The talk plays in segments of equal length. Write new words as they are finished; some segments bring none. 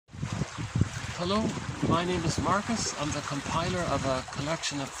Hello, my name is Marcus. I'm the compiler of a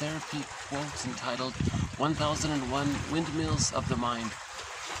collection of therapy quotes entitled 1001 Windmills of the Mind.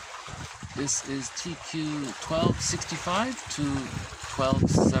 This is TQ 1265 to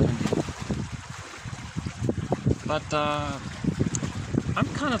 1270. But I'm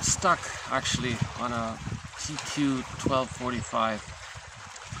kind of stuck actually on a TQ 1245.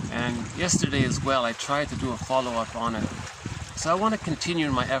 And yesterday as well I tried to do a follow-up on it. So I want to continue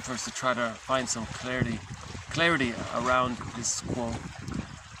in my efforts to try to find some clarity around this quote.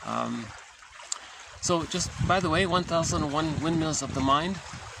 So just by the way, 1001 Windmills of the Mind.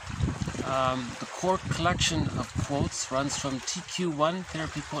 The core collection of quotes runs from TQ1,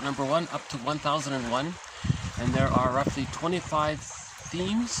 therapy quote number 1, up to 1001. And there are roughly 25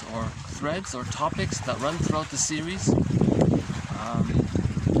 themes or threads or topics that run throughout the series.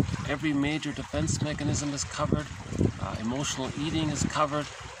 Every major defense mechanism is covered. Emotional eating is covered.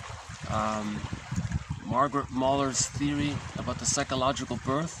 Margaret Mahler's theory about the psychological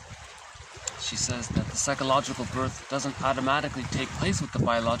birth. She says that the psychological birth doesn't automatically take place with the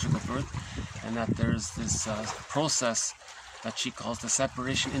biological birth, and that there's this process that she calls the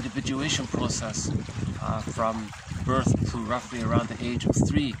separation individuation process from birth to roughly around the age of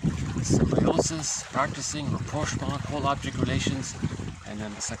 3. Symbiosis, practicing, rapprochement, whole object relations, and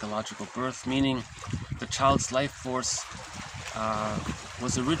then the psychological birth, meaning the child's life force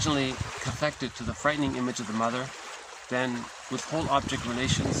was originally connected to the frightening image of the mother. Then with whole object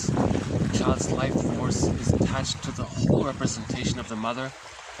relations, the child's life force is attached to the whole representation of the mother,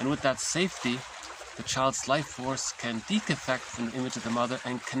 and with that safety, the child's life force can decaffect from the image of the mother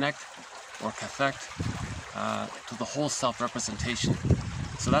and connect or caffect to the whole self-representation.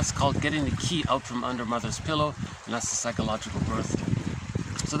 So that's called getting the key out from under mother's pillow, and that's the psychological birth.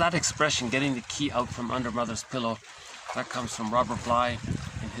 So that expression, getting the key out from under mother's pillow, that comes from Robert Bly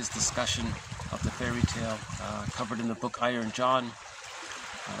in his discussion of the fairy tale covered in the book Iron John.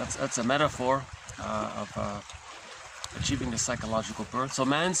 That's a metaphor of achieving the psychological birth. So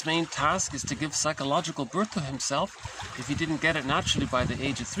man's main task is to give psychological birth to himself if he didn't get it naturally by the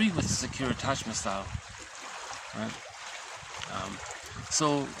age of 3 with the secure attachment style. Right?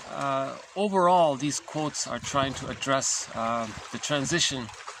 So overall, these quotes are trying to address the transition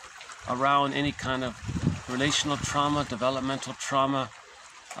around any kind of relational trauma, developmental trauma,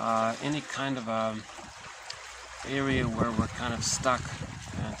 any kind of area where we're kind of stuck,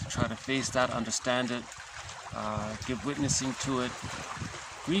 and to try to face that, understand it, give witnessing to it.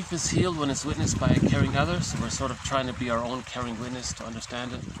 Grief is healed when it's witnessed by a caring other, so we're sort of trying to be our own caring witness to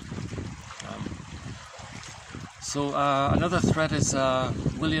understand it. So another thread is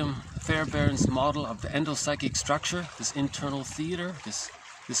William Fairbairn's model of the endopsychic structure, this internal theater,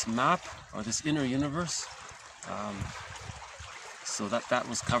 this map, or this inner universe. So that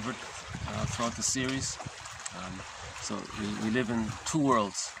was covered throughout the series. So we live in two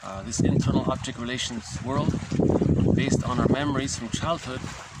worlds. This internal object relations world, based on our memories from childhood.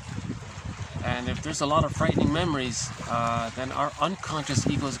 And if there's a lot of frightening memories, then our unconscious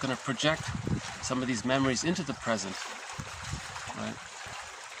ego is going to project some of these memories into the present, right?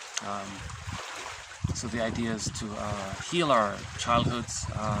 So the idea is to heal our childhoods,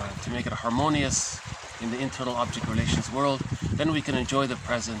 to make it harmonious in the internal object relations world. Then we can enjoy the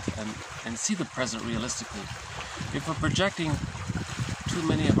present and see the present realistically. If we're projecting too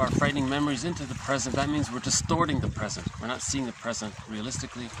many of our frightening memories into the present, that means we're distorting the present. We're not seeing the present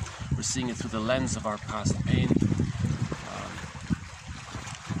realistically. We're seeing it through the lens of our past pain.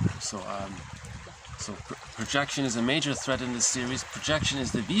 So projection is a major thread in this series. Projection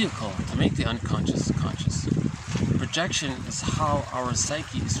is the vehicle to make the unconscious conscious. Projection is how our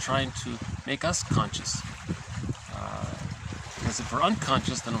psyche is trying to make us conscious. Because if we're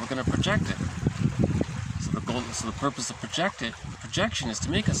unconscious, then we're going to project it. So the purpose of projection is to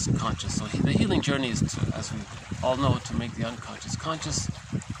make us conscious. So the healing journey is, as we all know, to make the unconscious conscious.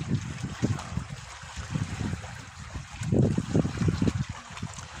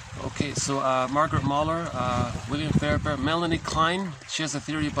 Okay, so Margaret Mahler, William Fairbairn, Melanie Klein, she has a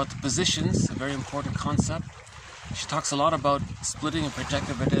theory about the positions, a very important concept. She talks a lot about splitting and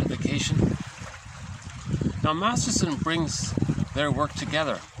projective identification. Now Masterson brings their work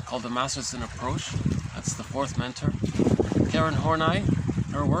together, called the Masterson approach. That's the fourth mentor. Karen Horney,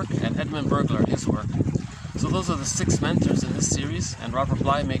 her work, and Edmund Bergler, his work. So those are the 6 mentors in this series, and Robert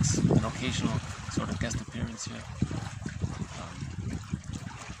Bly makes an occasional sort of guest appearance here.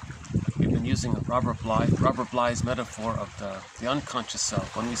 We've been using Robert Bly's metaphor of the unconscious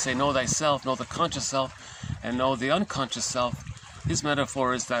self. When we say know thyself, know the conscious self, and know the unconscious self, his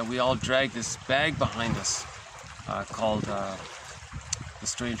metaphor is that we all drag this bag behind us called the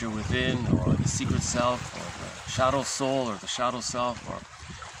stranger within, or the secret self, or the shadow soul, or the shadow self, or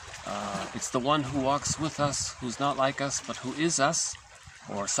it's the one who walks with us, who's not like us, but who is us,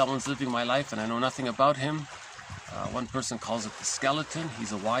 or someone's living my life and I know nothing about him. One person calls it the skeleton.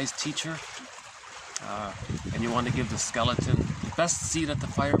 He's a wise teacher, and you want to give the skeleton the best seat at the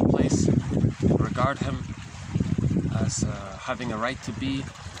fireplace, regard him as having a right to be,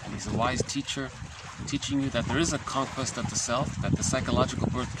 and he's a wise teacher, teaching you that there is a conquest of the self, that the psychological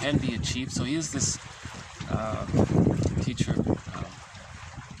birth can be achieved. So he is this teacher.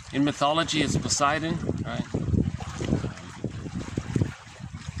 In mythology, it's Poseidon, right?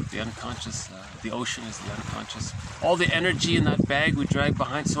 The unconscious, the ocean is the unconscious. All the energy in that bag we drag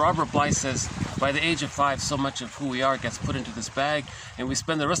behind. So Robert Bly says, by the age of 5, so much of who we are gets put into this bag, and we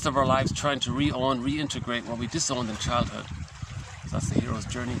spend the rest of our lives trying to re-own, reintegrate what we disowned in childhood. So that's the hero's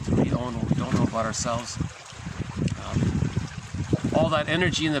journey, to re-own what we don't know about ourselves. All that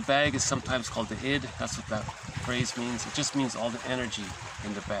energy in the bag is sometimes called the id. That's what that phrase means. It just means all the energy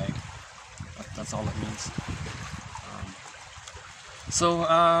in the bag. That's all it means.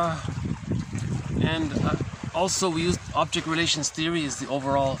 Also we use object relations theory as the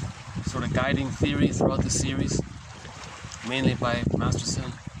overall sort of guiding theory throughout the series, mainly by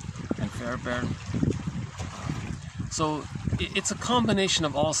Masterson and Fairbairn. So it's a combination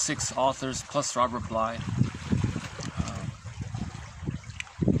of all 6 authors plus Robert Bly.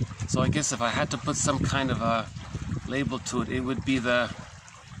 So I guess if I had to put some kind of a label to it, it would be the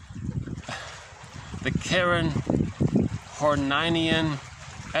Karen Hornian,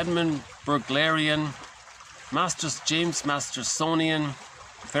 Edmund Burglarian, James Mastersonian,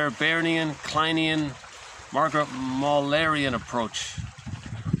 Fairbairnian, Kleinian, Margaret Maulerian approach.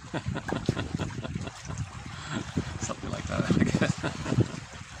 Something like that, I guess.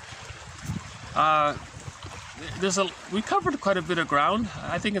 We covered quite a bit of ground.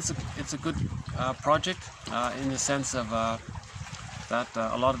 I think it's a good project in the sense of that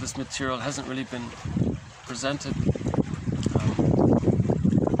a lot of this material hasn't really been presented.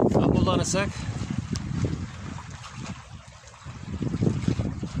 Hold on a sec.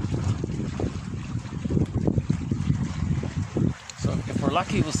 So if we're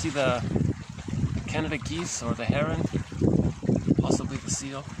lucky, we'll see the Canada geese or the heron, possibly the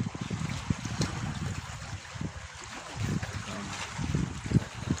seal.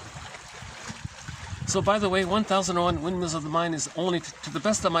 So by the way, 1001 Windmills of the Mind is only, to the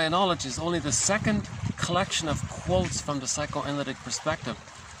best of my knowledge, is only the second collection of quotes from the psychoanalytic perspective.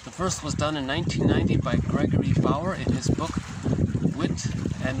 The first was done in 1990 by Gregory Bauer in his book Wit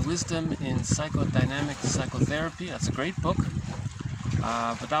and Wisdom in Psychodynamic Psychotherapy. That's a great book,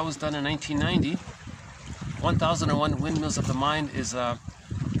 but that was done in 1990. 1001 Windmills of the Mind is a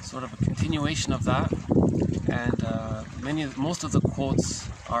sort of a continuation of that, and most of the quotes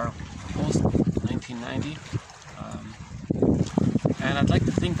are post 1990, and I'd like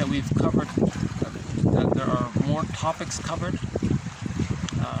to think that we've covered, that there are more topics covered,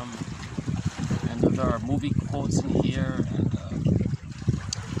 and that there are movie quotes in here, and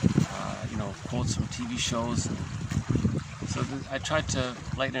quotes from TV shows. So I tried to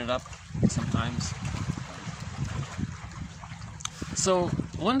lighten it up sometimes. So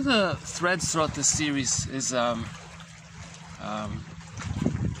one of the threads throughout this series is the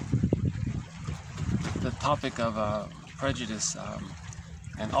topic of prejudice,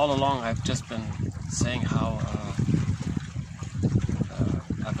 and all along I've just been saying how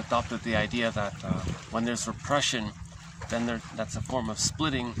I've adopted the idea that when there's repression, then that's a form of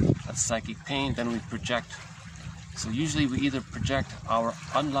splitting, that's psychic pain, then we project. So usually we either project our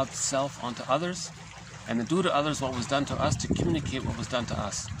unloved self onto others, and then do to others what was done to us to communicate what was done to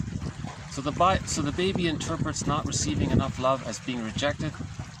us. So the baby interprets not receiving enough love as being rejected.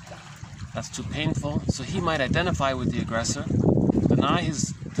 That's too painful. So he might identify with the aggressor, deny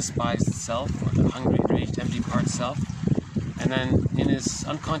his despised self, or the hungry, enraged, empty part self, and then in his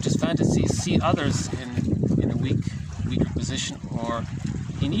unconscious fantasy see others in a weaker position, or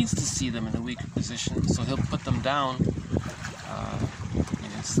he needs to see them in a weaker position, so he'll put them down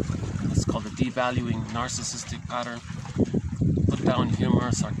in his, it's called the devaluing narcissistic pattern. Put down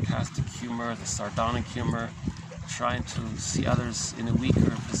humor, sarcastic humor, the sardonic humor, trying to see others in a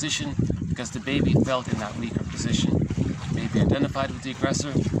weaker position because the baby felt in that weaker position. The baby identified with the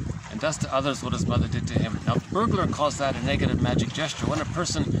aggressor and does to others what his mother did to him. Now, Burglar calls that a negative magic gesture. When a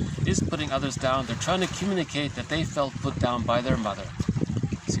person is putting others down, they're trying to communicate that they felt put down by their mother.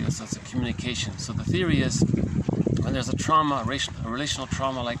 See, so it's a communication. So the theory is, when there's a trauma, a relational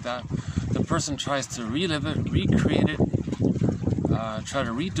trauma like that, the person tries to relive it, recreate it, try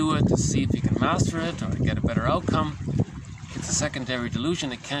to redo it to see if he can master it or get a better outcome. It's a secondary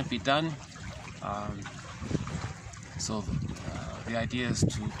delusion. It can't be done. So the idea is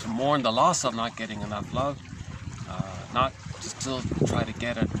to mourn the loss of not getting enough love, not to still try to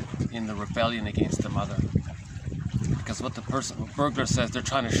get it in the rebellion against the mother. Because what Burglar says, they're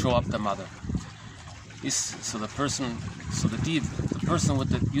trying to show up the mother. The person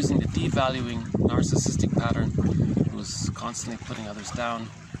using the devaluing narcissistic pattern, who's constantly putting others down,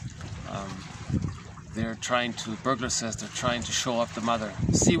 Burglar says they're trying to show up the mother.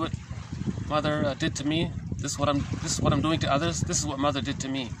 See what mother did to me? This is what I'm doing to others. This is what mother did to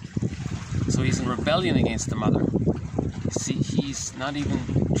me. So he's in rebellion against the mother. See, he's not even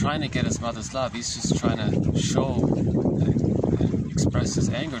trying to get his mother's love. He's just trying to show and express his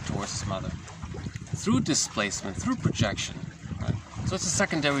anger towards his mother through displacement, through projection. Right? So it's a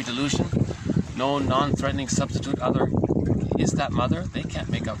secondary delusion. No non-threatening substitute other is that mother. They can't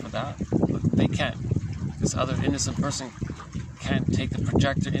make up for that. They can't. This other innocent person can't take the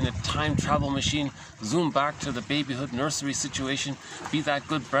projector in a time travel machine, zoom back to the babyhood nursery situation, be that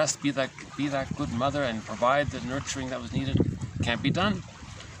good breast, be that good mother, and provide the nurturing that was needed. Can't be done.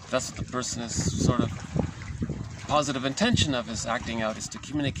 That's what the person is sort of positive intention of his acting out, is to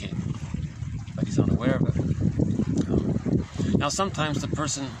communicate, but he's unaware of it. Now sometimes the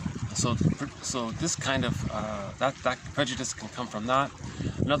person, so this kind of that prejudice can come from that.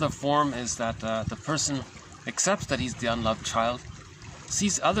 Another form is that the person accepts that he's the unloved child,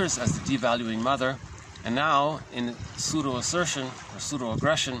 sees others as the devaluing mother, and now in pseudo-assertion or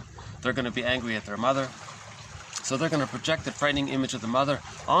pseudo-aggression, they're going to be angry at their mother. So they're going to project the frightening image of the mother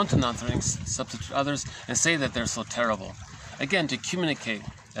onto non-threatening substitute others and say that they're so terrible. Again, to communicate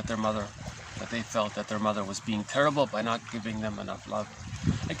that they felt that their mother was being terrible by not giving them enough love.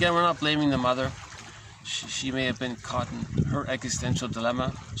 Again, we're not blaming the mother. She may have been caught in her existential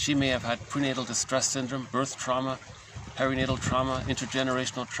dilemma. She may have had prenatal distress syndrome, birth trauma, perinatal trauma,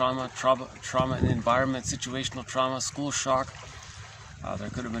 intergenerational trauma in environment, situational trauma, school shock. There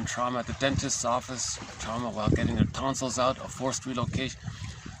could have been trauma at the dentist's office, trauma while getting their tonsils out, a forced relocation.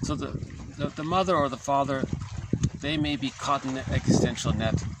 So the mother or the father, they may be caught in the existential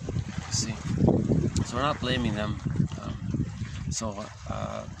net, you see. So we're not blaming them.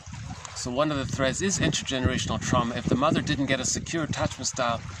 So one of the threads is intergenerational trauma. If the mother didn't get a secure attachment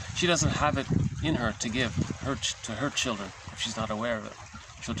style, she doesn't have it in her to give to her children. If she's not aware of it,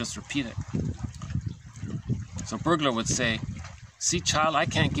 she'll just repeat it. So Burglar would say, see child, I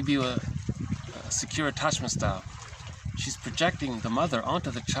can't give you a secure attachment style. She's projecting the mother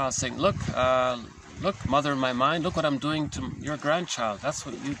onto the child, saying, look mother in my mind, look what I'm doing to your grandchild. That's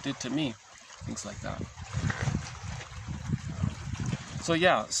what you did to me. Things like that. So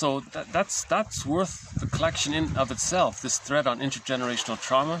yeah, so that's worth the collection in of itself. This thread on intergenerational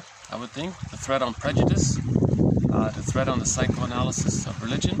trauma, I would think. The thread on prejudice, the thread on the psychoanalysis of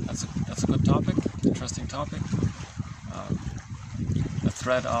religion. That's a good topic, interesting topic. The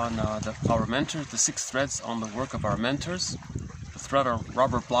thread on our mentors, the 6 threads on the work of our mentors. The thread on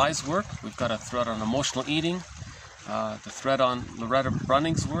Robert Bly's work. We've got a thread on emotional eating. The thread on Loretta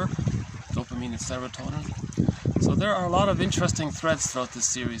Brunning's work, dopamine and serotonin. So there are a lot of interesting threads throughout this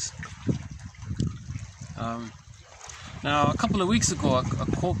series. Now, a couple of weeks ago, a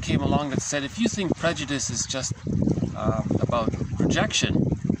quote came along that said, if you think prejudice is just about projection,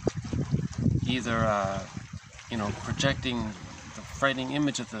 either projecting the frightening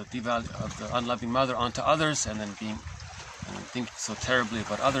image of the unloving mother onto others and then think so terribly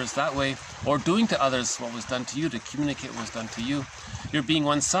about others that way, or doing to others what was done to you, to communicate what was done to you, you're being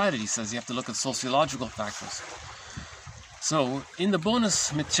one-sided. He says you have to look at sociological factors. So in the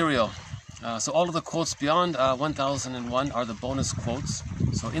bonus material, so all of the quotes beyond 1001 are the bonus quotes.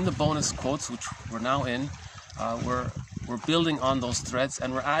 So in the bonus quotes, which we're now in, we're building on those threads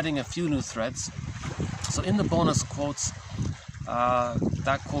and we're adding a few new threads. So in the bonus quotes,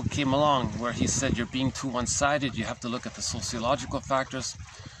 that quote came along where he said you're being too one-sided, you have to look at the sociological factors.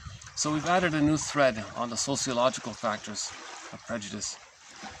 So we've added a new thread on the sociological factors of prejudice.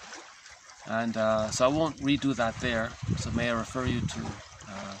 And so I won't redo that there, so may I refer you to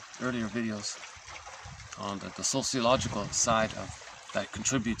earlier videos on the sociological side that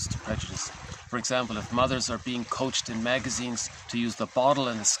contributes to prejudice. For example, if mothers are being coached in magazines to use the bottle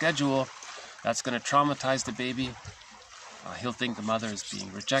and the schedule, that's going to traumatize the baby. He'll think the mother is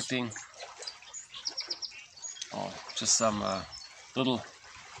being rejecting. Oh, just some little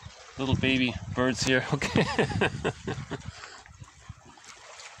baby birds here, okay.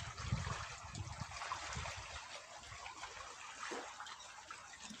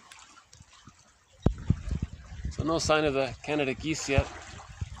 So no sign of the Canada geese yet.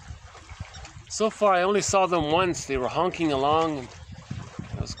 so far I only saw them once. They were honking along, and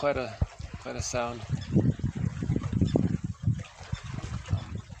it was quite a sound.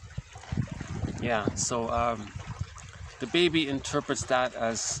 Yeah, so the baby interprets that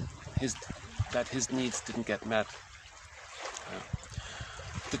as his needs didn't get met.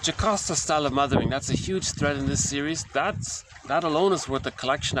 The Jocasta style of mothering, that's a huge thread in this series. That alone is worth a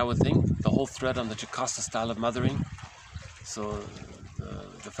collection, I would think. The whole thread on the Jocasta style of mothering. So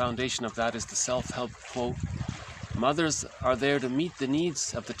the foundation of that is the self-help quote. Mothers are there to meet the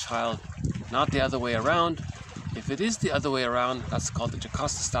needs of the child, not the other way around. If it is the other way around, that's called the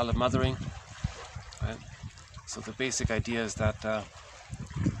Jocasta style of mothering. Right? So the basic idea is that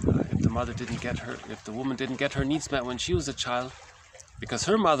if the woman didn't get her needs met when she was a child, because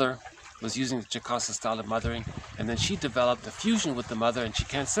her mother was using the Jocasta style of mothering, and then she developed a fusion with the mother, and she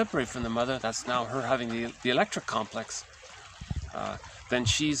can't separate from the mother. That's now her having the electric complex. Then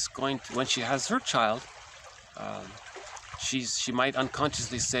she's going to, when she has her child, she might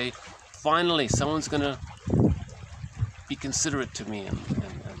unconsciously say, finally, someone's going to be considerate to me and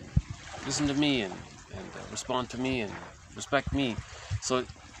listen to me and respond to me and respect me. So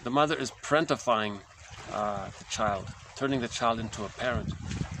the mother is parentifying the child, turning the child into a parent.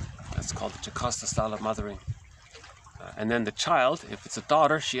 That's called the Jocasta style of mothering. And then the child, if it's a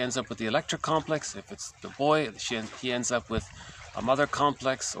daughter, she ends up with the electric complex. If it's the boy, he ends up with a mother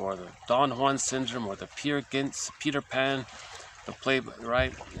complex, or the Don Juan syndrome, or the Peer Gynt's Peter Pan, the play,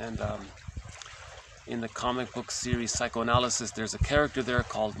 right? And in the comic book series Psychoanalysis, there's a character there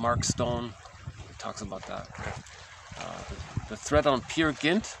called Mark Stone. He talks about that. The thread on Peer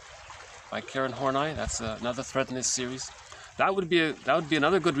Gynt by Karen Horney, that's another thread in this series. That would be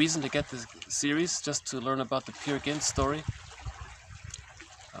another good reason to get this series, just to learn about the Peer Gynt story.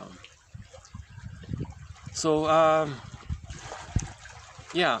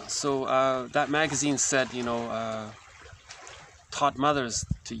 That magazine said, taught mothers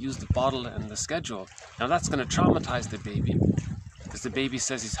to use the bottle and the schedule. Now that's going to traumatize the baby, because the baby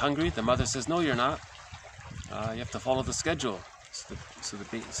says he's hungry. The mother says, no, you're not. You have to follow the schedule. So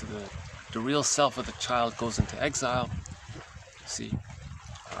the real self of the child goes into exile. So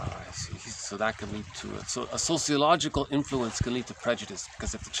that can lead to it. So a sociological influence can lead to prejudice,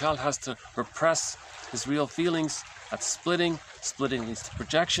 because if the child has to repress his real feelings, that's splitting. Splitting leads to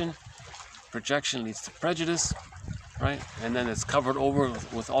projection. Projection leads to prejudice, right? And then it's covered over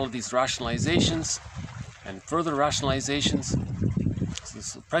with all of these rationalizations and further rationalizations.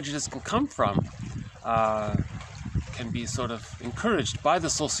 So prejudice can come from, can be sort of encouraged by the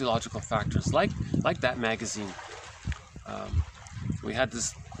sociological factors, like that magazine. We had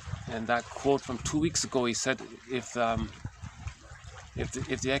this, and that quote from 2 weeks ago. He said, if the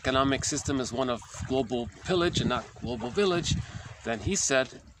economic system is one of global pillage and not global village, then he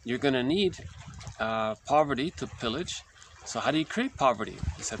said you're going to need poverty to pillage. So how do you create poverty?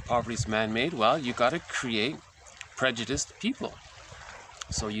 He said poverty is man-made. Well, you got to create prejudiced people.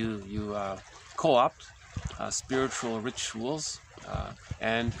 So you co-opt spiritual rituals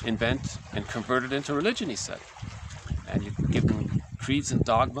and invent and convert it into religion, he said. And you give them creeds and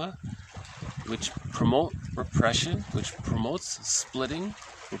dogma, which promote repression, which promotes splitting,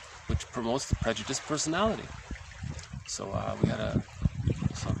 which promotes the prejudiced personality. So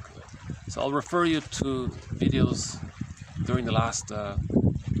so I'll refer you to videos during the last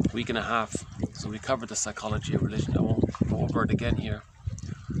week and a half. So we covered the psychology of religion. I won't go over it again here.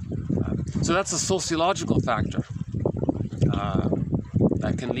 So that's a sociological factor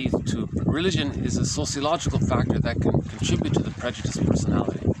that can lead to, religion is a sociological factor that can contribute to the prejudiced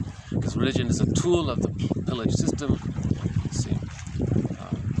personality, because religion is a tool of the pillage system. Let's see.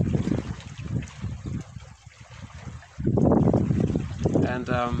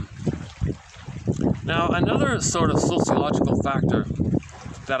 Now another sort of sociological factor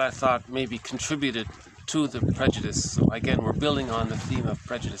that I thought maybe contributed to the prejudice. So again, we're building on the theme of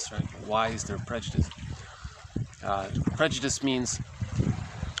prejudice, right? Why is there prejudice? Prejudice means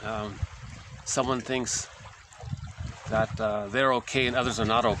someone thinks that they're okay and others are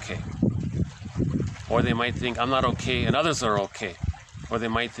not okay. Or they might think, I'm not okay and others are okay. Or they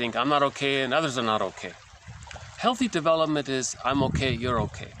might think, I'm not okay and others are not okay. Healthy development is, I'm okay, you're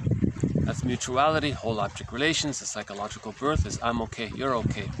okay. That's mutuality, whole object relations. The psychological birth is, I'm okay, you're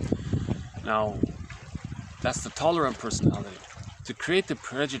okay. Now, that's the tolerant personality. To create the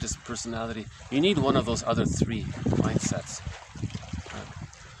prejudiced personality, you need one of those other three mindsets.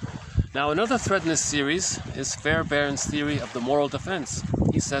 Now, another thread in this series is Fairbairn's theory of the moral defense.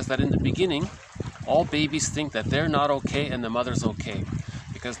 He says that in the beginning, all babies think that they're not okay and the mother's okay,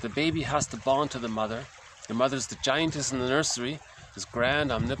 because the baby has to bond to the mother. The mother's the giantess in the nursery, this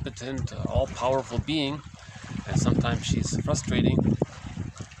grand, omnipotent, all-powerful being, and sometimes she's frustrating.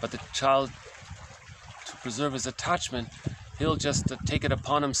 But the child, to preserve his attachment, he'll just take it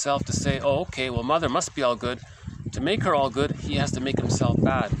upon himself to say, oh, okay, well, mother must be all good. To make her all good, he has to make himself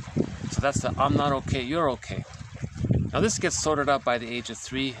bad. So that's the I'm not okay, you're okay. Now this gets sorted out by the age of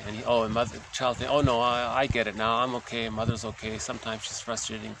 3, and the child thinks, oh no, I get it now, I'm okay, mother's okay, sometimes she's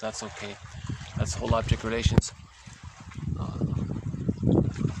frustrating, that's okay. That's whole object relations.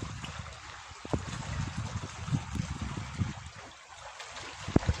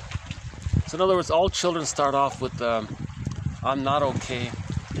 So in other words, all children start off with I'm not okay,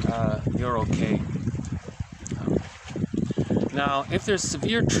 you're okay. Now, if there's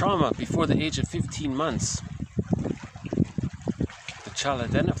severe trauma before the age of 15 months, the child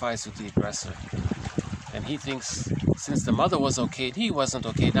identifies with the aggressor. And he thinks, since the mother was okay and he wasn't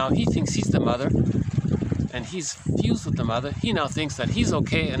okay, now he thinks he's the mother, and he's fused with the mother. He now thinks that he's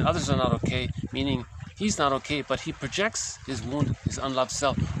okay and others are not okay, meaning he's not okay, but he projects his wound, his unloved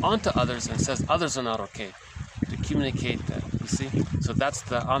self, onto others and says others are not okay, to communicate that, you see? So that's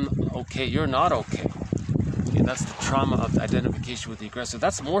the I'm okay, you're not okay. Okay, that's the trauma of the identification with the aggressor.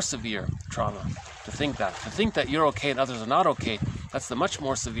 That's more severe trauma, to think that. To think that you're okay and others are not okay, that's the much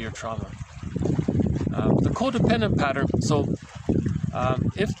more severe trauma. The codependent pattern, so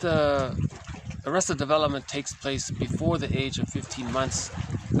if the arrested development takes place before the age of 15 months,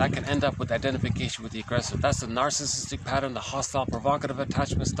 that can end up with identification with the aggressor. That's the narcissistic pattern, the hostile provocative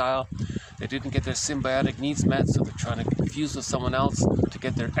attachment style. They didn't get their symbiotic needs met, so they're trying to confuse with someone else to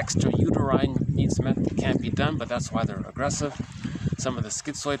get their extrauterine needs met. It can't be done, but that's why they're aggressive. Some of the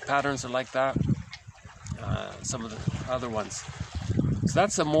schizoid patterns are like that. Some of the other ones. So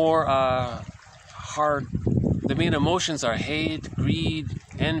that's a more hard. The main emotions are hate, greed,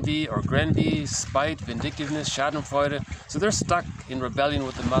 envy or grenvy, spite, vindictiveness, schadenfreude. So they're stuck in rebellion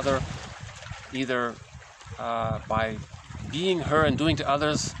with the mother, either by being her and doing to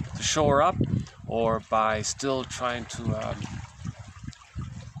others to show her up, or by still trying to,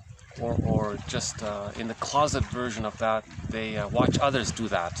 or just in the closet version of that, they watch others do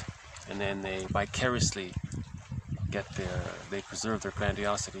that, and then they vicariously they preserve their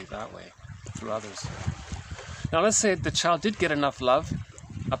grandiosity that way through others. Now let's say the child did get enough love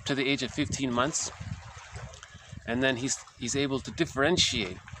up to the age of 15 months, and then he's able to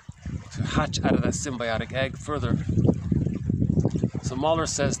differentiate, to hatch out of that symbiotic egg further. So Mahler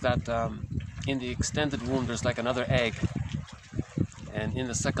says that in the extended womb there's like another egg, and in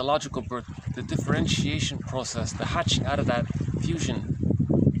the psychological birth, the differentiation process, the hatching out of that fusion,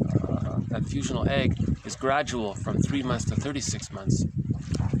 that fusional egg, is gradual from 3 months to 36 months.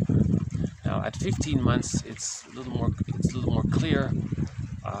 Now at 15 months, it's a little more clear.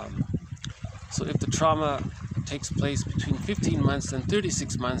 So if the trauma takes place between 15 months and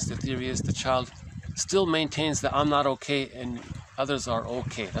 36 months, the theory is the child still maintains that I'm not okay and others are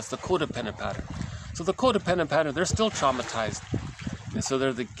okay. That's the codependent pattern. So the codependent pattern, they're still traumatized, and so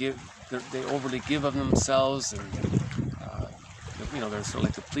they overly give of themselves, and they're sort of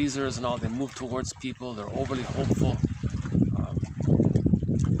like the pleasers and all. They move towards people. They're overly hopeful.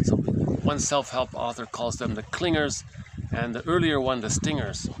 So one self-help author calls them the clingers, and the earlier one the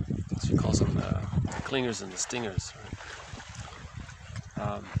stingers. She calls them the clingers and the stingers,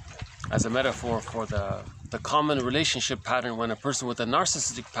 as a metaphor for the common relationship pattern. When a person with a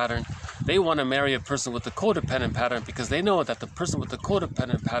narcissistic pattern, they want to marry a person with the codependent pattern, because they know that the person with the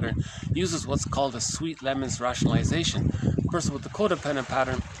codependent pattern uses what's called a sweet lemons rationalization. The person with the codependent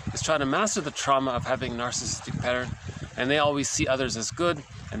pattern is trying to master the trauma of having a narcissistic pattern, and they always see others as good,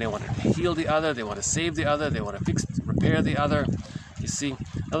 and they want to heal the other, they want to save the other, they want to repair the other. You see,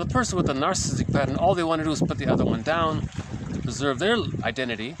 now the person with the narcissistic pattern, all they want to do is put the other one down to preserve their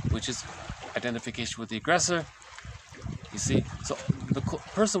identity, which is identification with the aggressor. You see, so the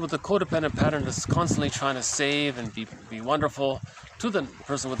person with the codependent pattern is constantly trying to save and be wonderful to the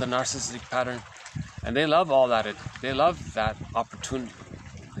person with the narcissistic pattern, and they love all that. They love that opportunity.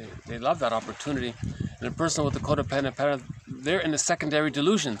 They love that opportunity. And the person with the codependent pattern, they're in a secondary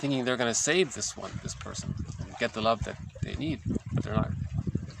delusion, thinking they're going to save this person, and get the love that they need, but they're not.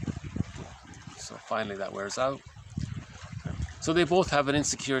 So finally that wears out. So they both have an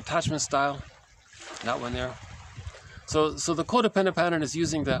insecure attachment style, that one there. So the codependent pattern is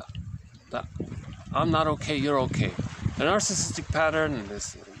using the I'm not okay, you're okay. The narcissistic pattern, and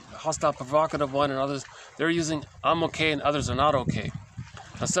this hostile provocative one and others, they're using I'm okay and others are not okay.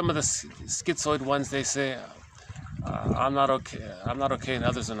 Now some of the schizoid ones, they say I'm not okay and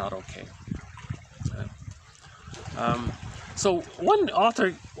others are not okay. So one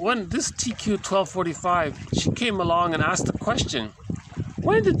author, this TQ 1245, she came along and asked the question,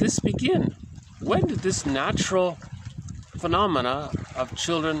 when did this begin? When did this natural phenomena of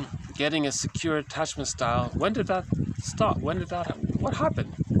children getting a secure attachment style, when did that stop? When did that happen? What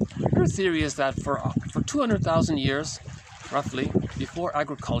happened? Her theory is that for 200,000 years, roughly, before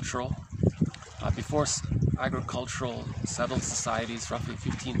agricultural settled societies, roughly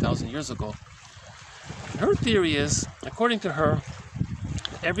 15,000 years ago, her theory is, according to her,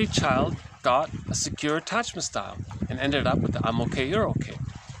 every child got a secure attachment style and ended up with the I'm okay, you're okay.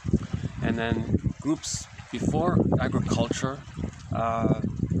 And then groups before agriculture,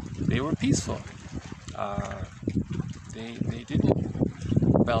 they were peaceful. They didn't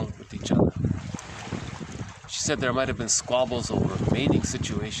rebel with each other. She said there might have been squabbles over mating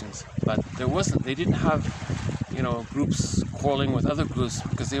situations, but there wasn't. They didn't have, groups quarreling with other groups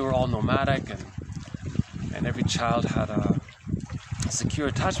because they were all nomadic, and every child had a secure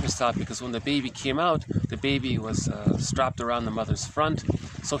attachment style because when the baby came out, the baby was strapped around the mother's front,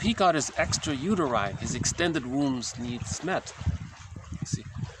 so he got his extra uterine, his extended womb's needs met. You see,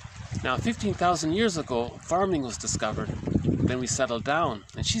 now 15,000 years ago, farming was discovered. Then we settled down,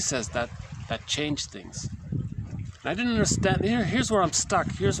 and she says that changed things. And I didn't understand. Here's where I'm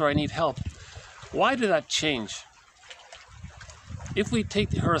stuck. Here's where I need help. Why did that change? If we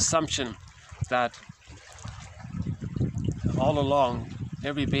take her assumption that all along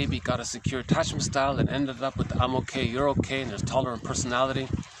every baby got a secure attachment style and ended up with the I'm okay, you're okay, and there's tolerant personality,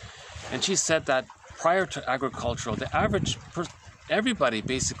 and she said that prior to agricultural, the average everybody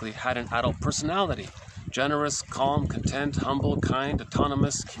basically had an adult personality: generous, calm, content, humble, kind,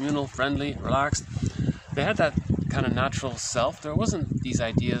 autonomous, communal, friendly, relaxed. They had that kind of natural self. There wasn't these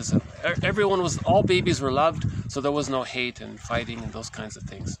ideas of all babies were loved, so there was no hate and fighting and those kinds of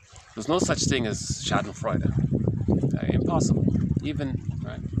things. There's no such thing as Schadenfreude. Impossible.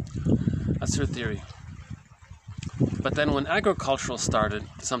 Right? That's her theory. But then when agricultural started,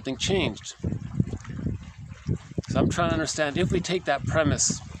 something changed. So I'm trying to understand, if we take that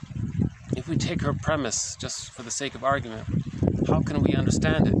premise, if we take her premise, just for the sake of argument, how can we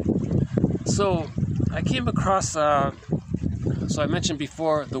understand it? So I came across, so I mentioned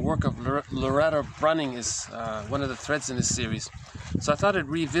before, the work of Loretta Brunning is one of the threads in this series. So I thought I'd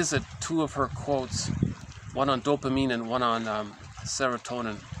revisit two of her quotes, one on dopamine and one on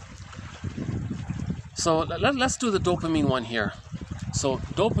serotonin. So let's do the dopamine one here. So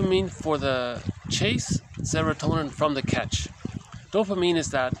dopamine for the chase, serotonin from the catch. Dopamine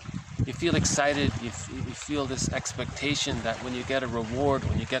is that you feel excited, you feel this expectation that when you get a reward,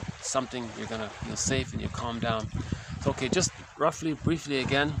 when you get something, you're going to feel safe and you calm down. So, okay, just roughly, briefly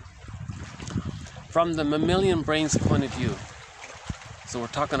again, from the mammalian brain's point of view. So we're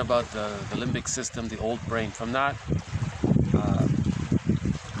talking about the limbic system, the old brain. From that,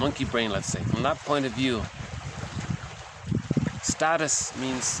 monkey brain, let's say, from that point of view, status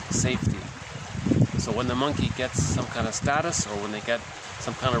means safety. So when the monkey gets some kind of status, or when they get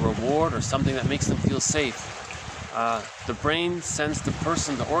some kind of reward or something that makes them feel safe, the brain sends the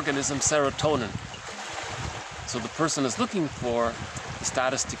person, the organism, serotonin. So the person is looking for the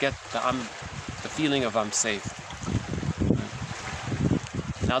status to get the feeling of I'm safe.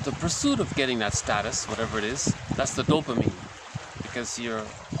 Now the pursuit of getting that status, whatever it is, that's the dopamine, because you're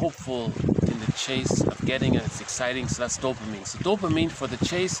hopeful in the chase of getting it, it's exciting, so that's dopamine. So dopamine for the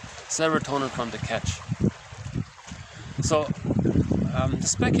chase, serotonin from the catch. So the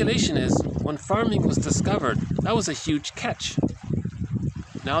speculation is, when farming was discovered, that was a huge catch.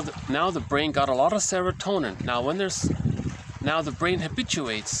 Now the brain got a lot of serotonin. Now the brain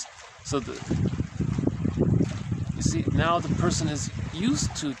habituates. So you see, now the person is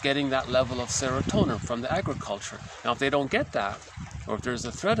used to getting that level of serotonin from the agriculture. Now if they don't get that, or if there's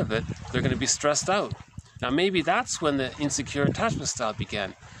a threat of it, they're going to be stressed out. Now maybe that's when the insecure attachment style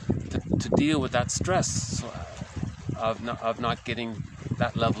began, to deal with that stress of not getting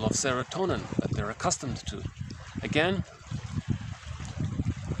that level of serotonin that they're accustomed to. Again,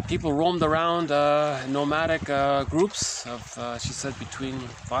 people roamed around nomadic groups of, she said, between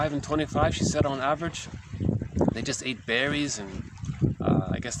 5 and 25, she said, on average. They just ate berries and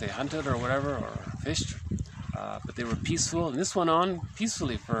I guess they hunted or whatever, or fished. But they were peaceful, and this went on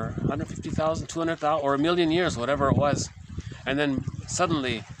peacefully for 150,000, 200,000, or a million years, whatever it was. And then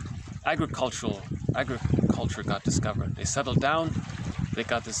suddenly, agriculture got discovered. They settled down, they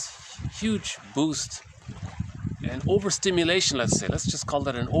got this huge boost, and overstimulation, let's say. Let's just call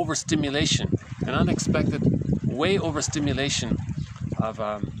that an overstimulation, an unexpected way overstimulation of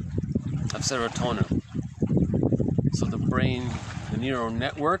serotonin. So the brain, the neural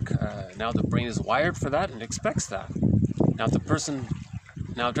network, now the brain is wired for that and expects that. Now if the person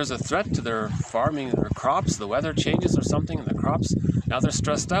Now if there's a threat to their farming, their crops, the weather changes or something in the crops, now they're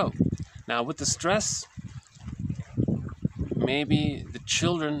stressed out. Now with the stress, maybe the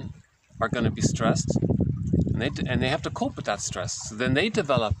children are going to be stressed, and they have to cope with that stress. So then they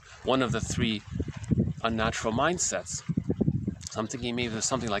develop one of the three unnatural mindsets. So I'm thinking maybe there's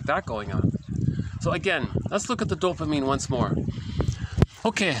something like that going on. So again, let's look at the dopamine once more.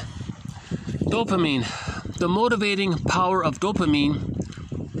 Okay, dopamine. The motivating power of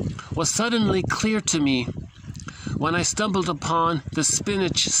dopamine was suddenly clear to me when I stumbled upon the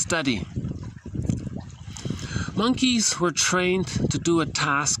spinach study. Monkeys were trained to do a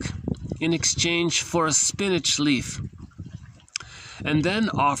task in exchange for a spinach leaf, and then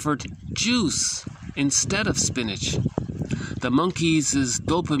offered juice instead of spinach. The monkeys'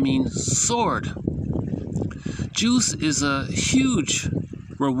 dopamine soared. Juice is a huge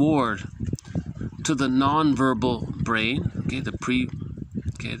reward to the non-verbal brain,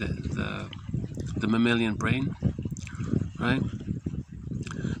 the mammalian brain, right?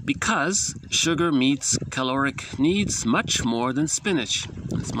 Because sugar meets caloric needs much more than spinach.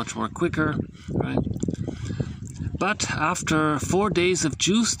 It's much more quicker, right? But after 4 days of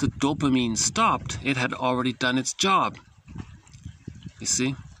juice, the dopamine stopped. It had already done its job. You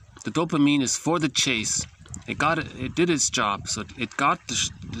see, the dopamine is for the chase. It did its job, so it got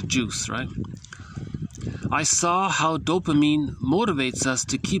the juice, right? I saw how dopamine motivates us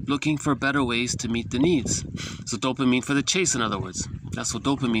to keep looking for better ways to meet the needs. So dopamine for the chase, in other words. That's what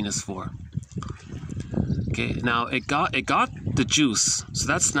dopamine is for. Okay, now it got the juice. So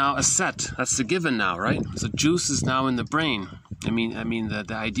that's now a set. That's the given now, right? So juice is now in the brain. I mean the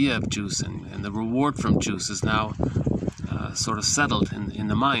idea of juice and the reward from juice is now sort of settled in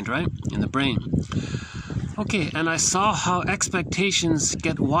the mind, right? In the brain. Okay, and I saw how expectations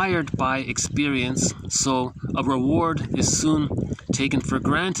get wired by experience, so a reward is soon taken for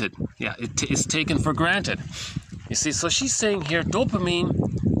granted. Yeah, it is taken for granted. You see, so she's saying here, dopamine,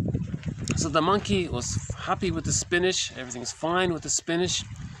 so the monkey was happy with the spinach, everything's fine with the spinach.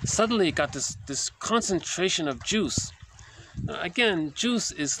 Suddenly it got this concentration of juice. Now, again,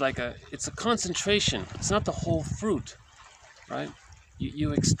 juice is it's a concentration, it's not the whole fruit, right?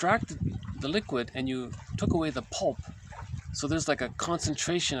 You extracted the liquid and you took away the pulp. So there's like a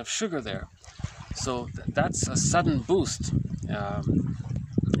concentration of sugar there. So that's a sudden boost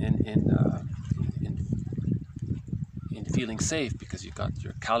in feeling safe because you got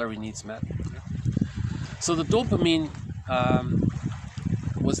your calorie needs met. So the dopamine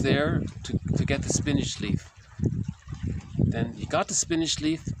was there to get the spinach leaf. Then he got the spinach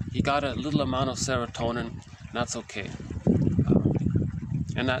leaf, he got a little amount of serotonin, and that's okay.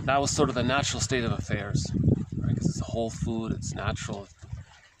 And that was sort of the natural state of affairs, right? Because it's a whole food, it's natural.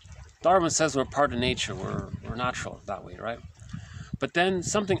 Darwin says we're part of nature, we're natural that way, right? But then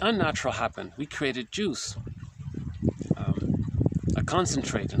something unnatural happened. We created juice, a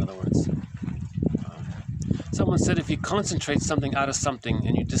concentrate, in other words. Someone said if you concentrate something out of something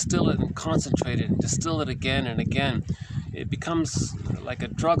and you distill it and concentrate it and distill it again and again, it becomes like a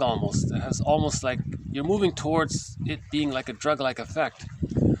drug almost. It has almost like you're moving towards it being like a drug-like effect.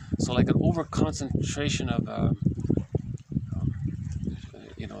 So like an over-concentration of,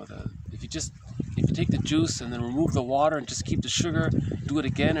 if you take the juice and then remove the water and just keep the sugar, do it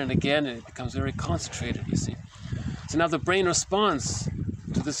again and again, and it becomes very concentrated, you see. So now the brain responds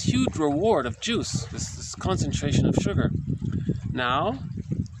to this huge reward of juice, this concentration of sugar. Now,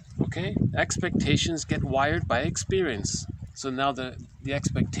 okay, expectations get wired by experience. So now the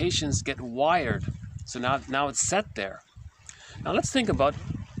expectations get wired. So now it's set there. Now let's think about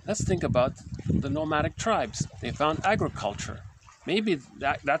the nomadic tribes. They found agriculture. Maybe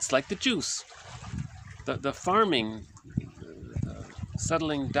that's like the juice. The farming,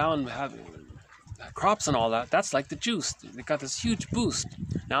 settling down, having crops and all that, that's like the juice. They got this huge boost.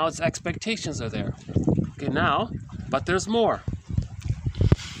 Now its expectations are there. Okay, now, but there's more.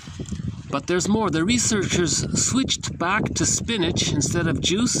 The researchers switched back to spinach instead of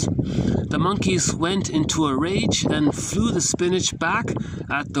juice. The monkeys went into a rage and flew the spinach back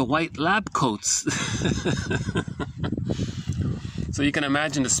at the white lab coats. So you can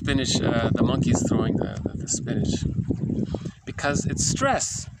imagine the spinach, the monkeys throwing the spinach. Because it's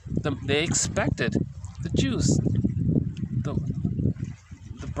stress. They expected the juice.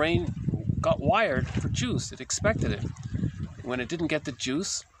 The brain got wired for juice. It expected it. When it didn't get the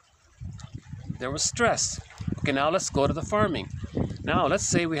juice, there was stress. Okay, now let's go to the farming. Now let's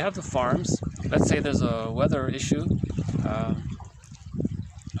say we have the farms. Let's say there's a weather issue.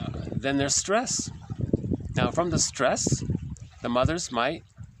 Then there's stress. Now from the stress, the mothers might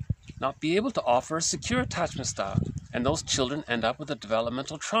not be able to offer a secure attachment style. And those children end up with a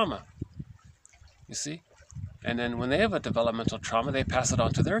developmental trauma. You see? And then when they have a developmental trauma, they pass it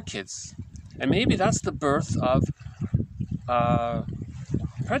on to their kids. And maybe that's the birth of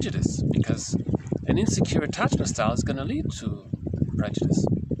prejudice, because an insecure attachment style is going to lead to prejudice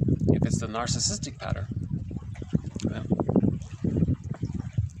if it's the narcissistic pattern. Yeah.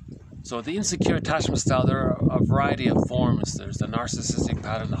 So the insecure attachment style, there are a variety of forms. There's the narcissistic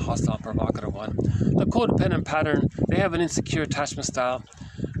pattern, the hostile provocative one. The codependent pattern, they have an insecure attachment style,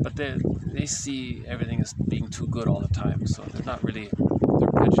 but they see everything as being too good all the time. So they're not really,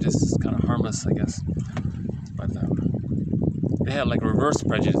 their prejudice is kind of harmless, I guess. But they have like reverse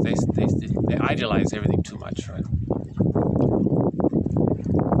prejudice. They idealize everything too much, right?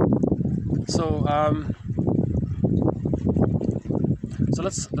 So so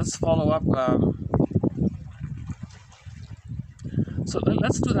let's follow up. So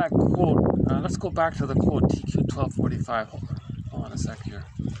let's do that quote. Let's go back to the quote TQ 1245. Hold on a sec here.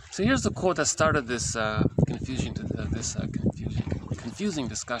 So here's the quote that started this confusing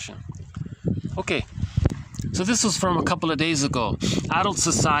discussion. Okay. So this was from a couple of days ago. Adult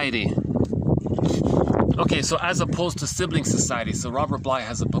society. Okay, so as opposed to sibling society. So Robert Bly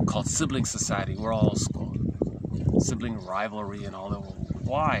has a book called Sibling Society. We're all sibling rivalry and all that.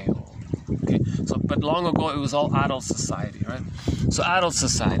 Why? Okay, so but long ago it was all adult society, right? So adult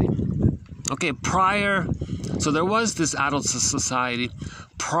society. Okay, so there was this adult society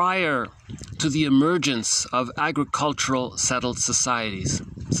prior to the emergence of agricultural settled societies.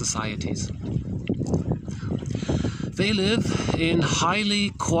 They live in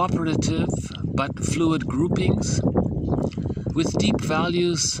highly cooperative but fluid groupings with deep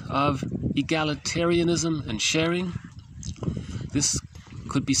values of egalitarianism and sharing. This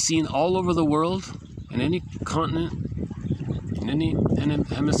could be seen all over the world, in any continent, in any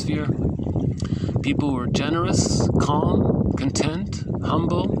hemisphere. People were generous, calm, content,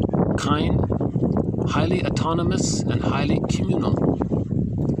 humble, kind, highly autonomous, and highly communal.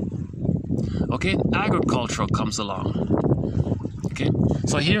 Okay, agricultural comes along. Okay,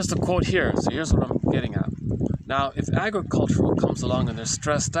 so here's the quote here. So here's what I'm getting at. Now, if agricultural comes along and they're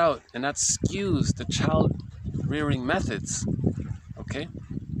stressed out, and that skews the child rearing methods, okay?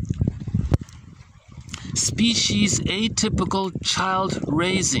 Species atypical child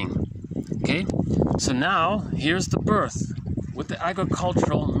raising, okay? So now, here's the birth. With the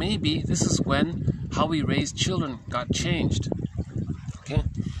agricultural, maybe this is when how we raise children got changed, okay?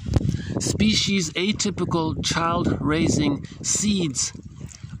 Species atypical child raising seeds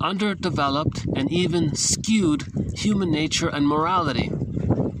underdeveloped and even skewed human nature and morality.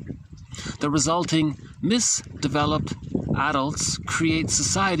 The resulting misdeveloped adults create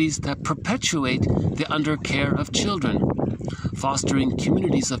societies that perpetuate the undercare of children, fostering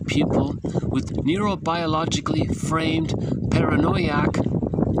communities of people with neurobiologically framed paranoiac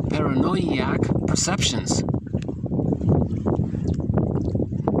perceptions.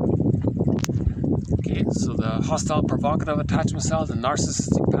 Okay, so the hostile provocative attachment style, the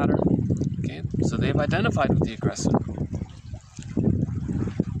narcissistic pattern. Okay, so they've identified with the aggressor.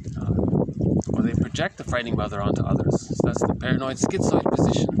 Or they project the fighting mother onto others. So that's the paranoid schizoid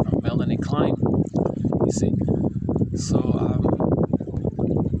position from Melanie Klein. You see? So,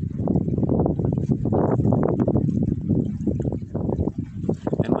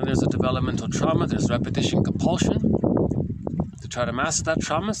 and when there's a developmental trauma, there's repetition compulsion. To try to master that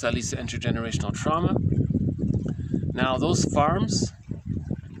trauma, so that leads to intergenerational trauma. Now, those farms,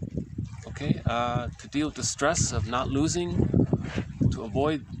 okay, to deal with the stress of not losing, to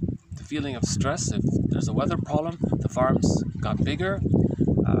avoid the feeling of stress, if there's a weather problem, the farms got bigger,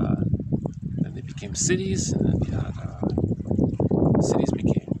 then they became cities, and then you had, cities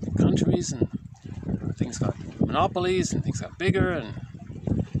became countries, and things got monopolies, and things got bigger, and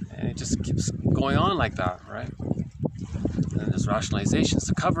it just keeps going on like that, right? And there's rationalizations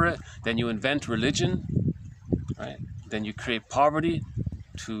to cover it. Then you invent religion, right? Then you create poverty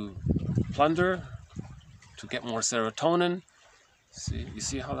to plunder, to get more serotonin. See, you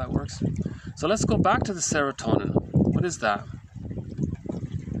see how that works? So let's go back to the serotonin. What is that?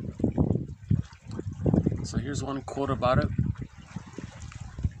 So here's one quote about it.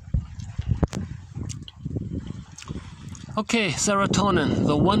 Okay, serotonin,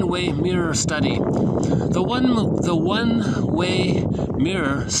 the one-way mirror study. The one-way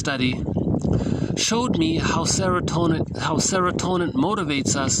mirror study showed me how serotonin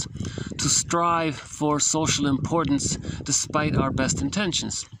motivates us to strive for social importance despite our best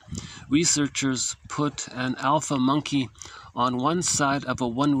intentions. Researchers put an alpha monkey on one side of a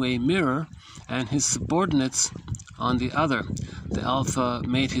one-way mirror and his subordinates on the other. The alpha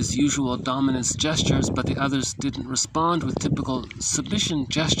made his usual dominance gestures, but the others didn't respond with typical submission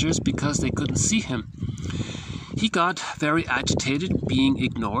gestures because they couldn't see him. He got very agitated, being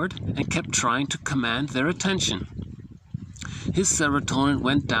ignored, and kept trying to command their attention. His serotonin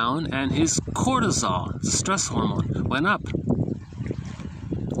went down and his cortisol, the stress hormone, went up.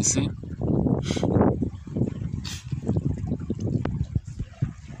 You see?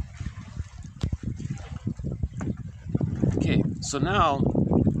 Okay, so now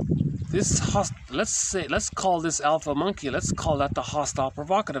let's call this alpha monkey, let's call that the hostile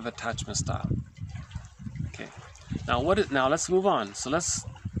provocative attachment style. Okay. Now let's move on. So let's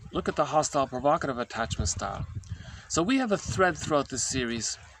look at the hostile provocative attachment style. So we have a thread throughout this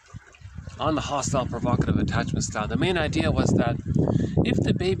series on the hostile provocative attachment style. The main idea was that if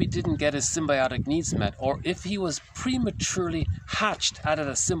the baby didn't get his symbiotic needs met, or if he was prematurely hatched out of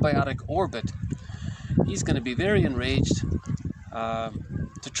a symbiotic orbit, he's going to be very enraged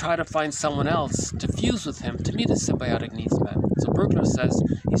to try to find someone else to fuse with him to meet his symbiotic needs met. So Bergler says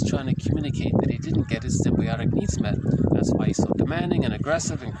he's trying to communicate that he didn't get his symbiotic needs met. That's why he's so demanding and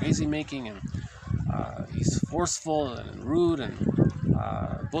aggressive and crazy-making, and he's forceful and rude and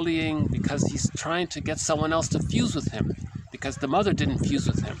bullying, because he's trying to get someone else to fuse with him, because the mother didn't fuse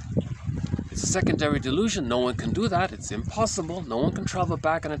with him. It's a secondary delusion. No one can do that. It's impossible. No one can travel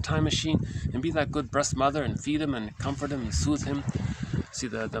back in a time machine and be that good breast mother and feed him and comfort him and soothe him. See,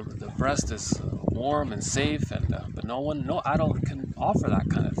 the breast is warm and safe, and but no adult can offer that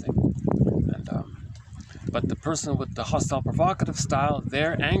kind of thing. And but the person with the hostile provocative style,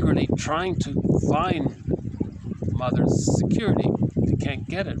 they're angrily trying to find mother's security. They can't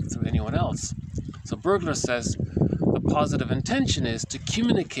get it through anyone else. So Bergler says the positive intention is to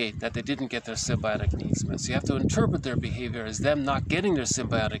communicate that they didn't get their symbiotic needs met. So you have to interpret their behavior as them not getting their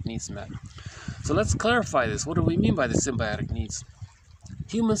symbiotic needs met. So let's clarify this. What do we mean by the symbiotic needs?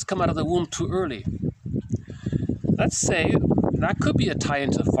 Humans come out of the womb too early. Let's say that could be a tie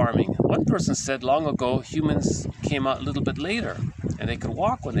into farming. One person said long ago humans came out a little bit later, and they could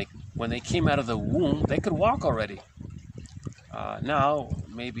walk when they came out of the womb. They could walk already. Now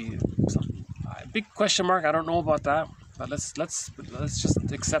maybe a big question mark. I don't know about that, but let's just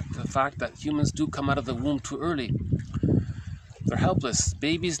accept the fact that humans do come out of the womb too early. They're helpless.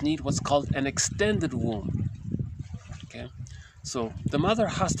 Babies need what's called an extended womb. Okay. So the mother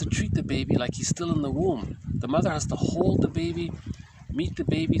has to treat the baby like he's still in the womb. The mother has to hold the baby, meet the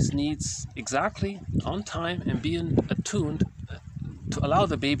baby's needs exactly on time, and be attuned to allow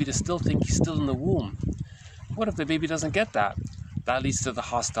the baby to still think he's still in the womb. What if the baby doesn't get that? That leads to the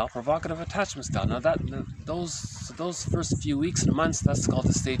hostile provocative attachment style. Now those first few weeks and months, that's called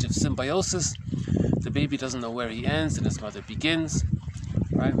the stage of symbiosis. The baby doesn't know where he ends and his mother begins.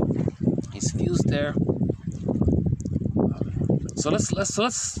 Right? He's fused there. So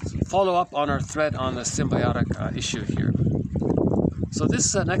let's follow up on our thread on the symbiotic issue here. So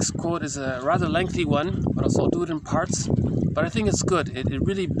this next quote is a rather lengthy one, but I'll do it in parts. But I think it's good. It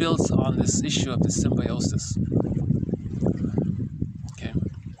really builds on this issue of the symbiosis. Okay.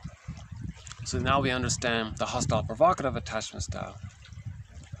 So now we understand the hostile provocative attachment style,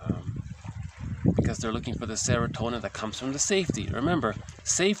 because they're looking for the serotonin that comes from the safety. Remember,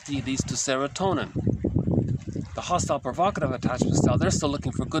 safety leads to serotonin. The hostile provocative attachment style, they're still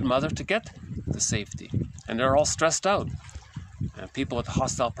looking for good mother to get the safety, and they're all stressed out. And people with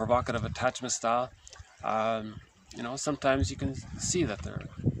hostile provocative attachment style, sometimes you can see that they're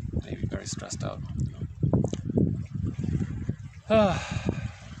maybe very stressed out.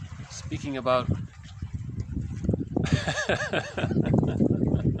 Speaking about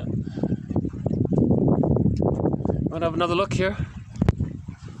want to have another look here?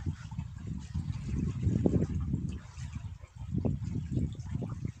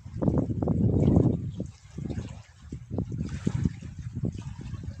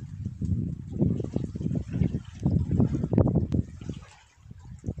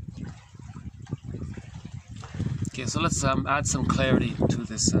 Okay, so let's add some clarity to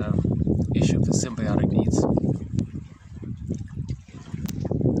this issue of the symbiotic needs.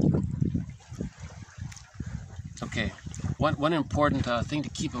 Okay, one important thing to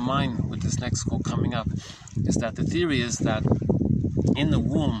keep in mind with this next quote coming up is that the theory is that in the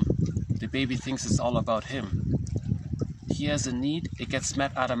womb, the baby thinks it's all about him. He has a need, it gets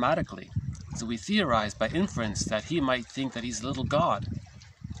met automatically. So we theorize by inference that he might think that he's a little god.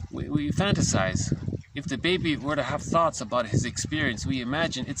 We fantasize. If the baby were to have thoughts about his experience, we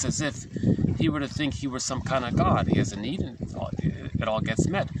imagine it's as if he were to think he were some kind of god. He has a need, and it all gets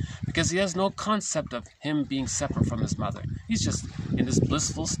met, because he has no concept of him being separate from his mother. He's just in this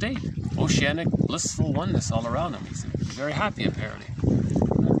blissful state, oceanic blissful oneness all around him. He's very happy apparently.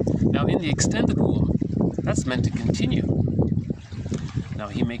 Now in the extended womb, that's meant to continue. Now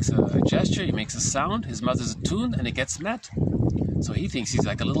he makes a gesture, he makes a sound, his mother's attuned, and it gets met. So he thinks he's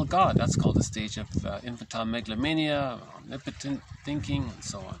like a little god. That's called the stage of infantile megalomania, omnipotent thinking, and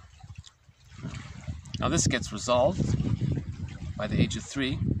so on. Now this gets resolved by the age of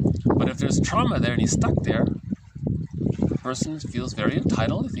 3, but if there's trauma there and he's stuck there, the person feels very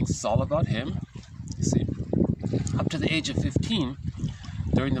entitled. He thinks it's all about him. You see, up to the age of 15,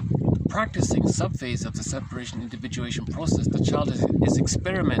 during the practicing subphase of the separation individuation process, the child is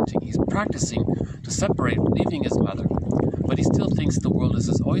experimenting. He's practicing to separate, leaving his mother, but he still thinks the world is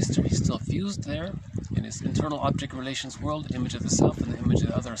his oyster. He's still fused there in his internal object relations world. The image of the self and the image of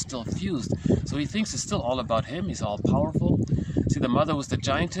the other are still fused. So he thinks it's still all about him. He's all powerful. See, the mother was the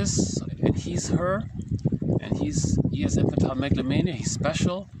giantess, and he's her, and he has infantile megalomania. He's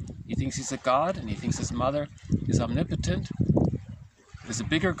special. He thinks he's a god, and he thinks his mother is omnipotent. There's a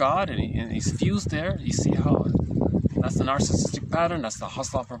bigger god, and he's fused there. You see how that's the narcissistic pattern. That's the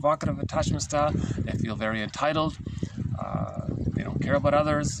hostile, provocative attachment style. They feel very entitled. They don't care about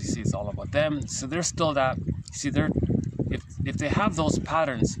others. You see, it's all about them. So they're still that. You see, if they have those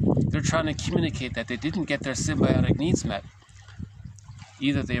patterns, they're trying to communicate that they didn't get their symbiotic needs met.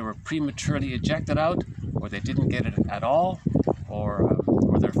 Either they were prematurely ejected out, or they didn't get it at all, or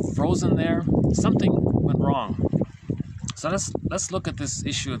they're frozen there. Something went wrong. So let's look at this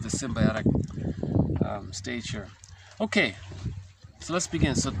issue of the symbiotic stage here. Okay, so let's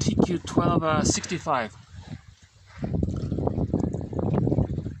begin. So TQ 1265.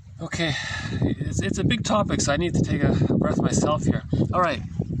 Okay, it's a big topic, so I need to take a breath myself here. All right.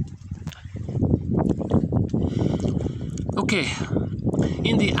 Okay.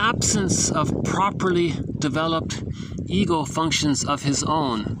 In the absence of properly developed ego functions of his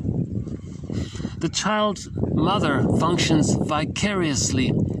own, the child's mother functions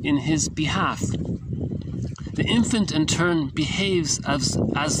vicariously in his behalf. The infant in turn behaves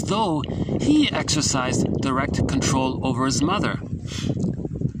as though he exercised direct control over his mother.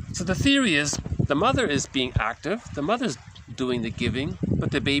 So the theory is the mother is being active, the mother's doing the giving,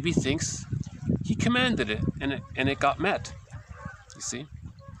 but the baby thinks he commanded it and it got met. You see?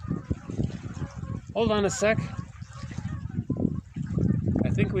 Hold on a sec. I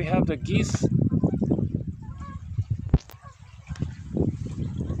think we have the geese.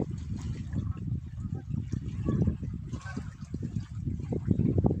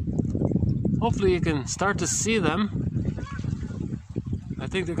 Hopefully you can start to see them. I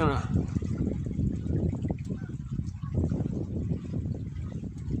think they're gonna...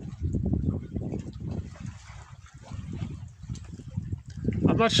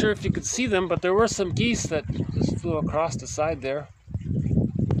 I'm not sure if you could see them, but there were some geese that just flew across the side there.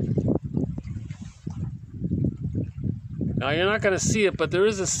 Now you're not gonna see it, but there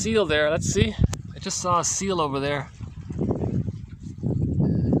is a seal there. Let's see. I just saw a seal over there.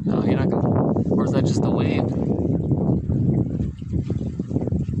 No, you're not gonna... Or is that just a wave?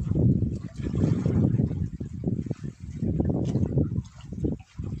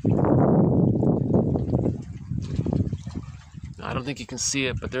 I don't think you can see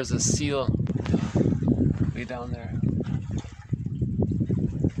it, but there's a seal way down there.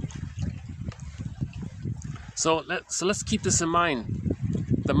 So let's keep this in mind.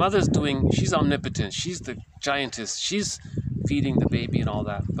 The mother's she's omnipotent, she's the giantess, she's feeding the baby and all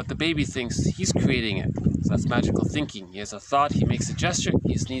that, but the baby thinks he's creating it. So that's magical thinking. He has a thought, he makes a gesture,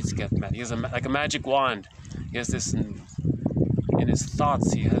 his needs get met. He has like a magic wand. He has this in his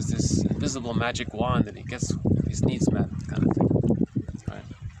thoughts, he has this invisible magic wand, and he gets his needs met, kind of thing. Right?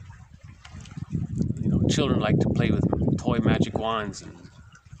 You know, children like to play with toy magic wands and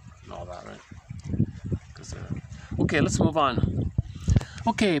all that, right? Okay, let's move on.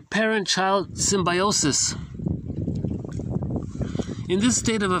 Okay, parent-child symbiosis. In this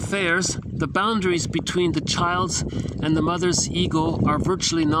state of affairs, the boundaries between the child's and the mother's ego are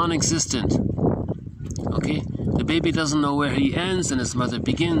virtually non-existent. Okay, the baby doesn't know where he ends and his mother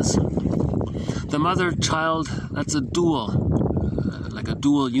begins. The mother-child, that's a dual, like a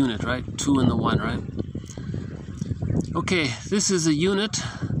dual unit, right? 2 in the 1, right? Okay, this is a unit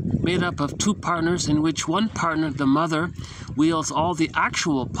made up of 2 partners in which one partner, the mother, wields all the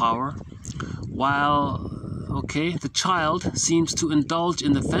actual power, while, the child seems to indulge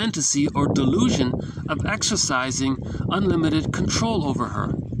in the fantasy or delusion of exercising unlimited control over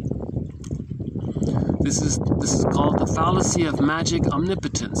her. This is called the fallacy of magic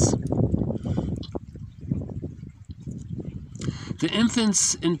omnipotence. The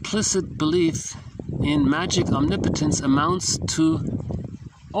infant's implicit belief in magic omnipotence amounts to...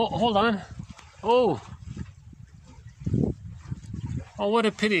 Oh, hold on. Oh, what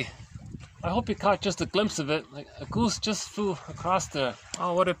a pity. I hope you caught just a glimpse of it. Like a goose just flew across there.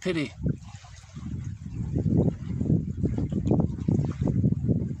 Oh, what a pity.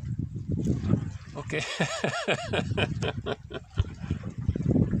 Okay.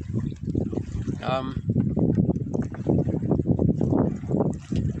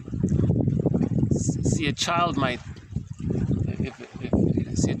 See, a child might,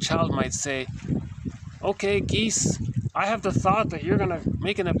 a child might say, "Okay, geese, I have the thought that you're gonna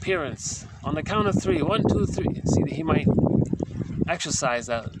make an appearance on the count of 3. 1, 2, 3." See, he might exercise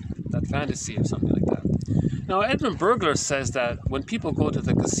that fantasy or something like that. Now, Edmund Burglar says that when people go to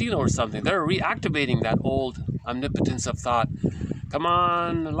the casino or something, they're reactivating that old omnipotence of thought. Come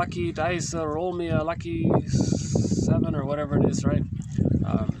on, lucky dice, roll me a lucky 7 or whatever it is, right?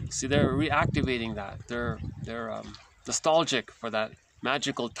 See, they're reactivating that. They're nostalgic for that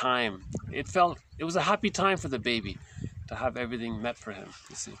magical time. It was a happy time for the baby to have everything met for him,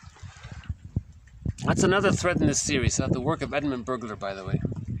 you see. That's another thread in this series, the work of Edmund Burglar, by the way.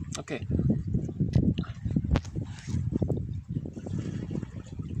 Okay.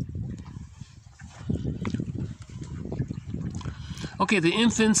 Okay, the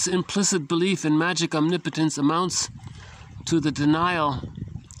infant's implicit belief in magic omnipotence amounts to the denial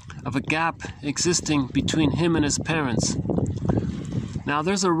of a gap existing between him and his parents. Now,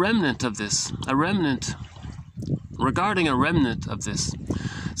 there's a remnant of this, regarding a remnant of this.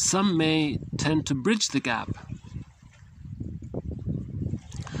 Some may tend to bridge the gap,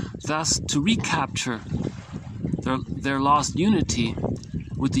 thus to recapture their lost unity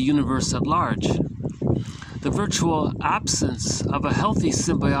with the universe at large. The virtual absence of a healthy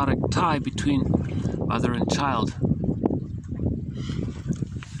symbiotic tie between mother and child.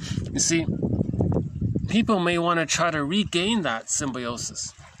 You see, people may want to try to regain that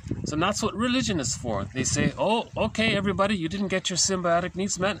symbiosis. So that's what religion is for. They say, "Oh, okay, everybody, you didn't get your symbiotic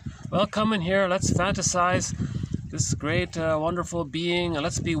needs met. Well, come in here, let's fantasize this great, wonderful being, and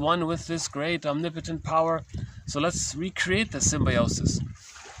let's be one with this great omnipotent power. So let's recreate the symbiosis."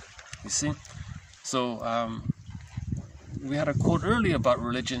 You see? So, we had a quote earlier about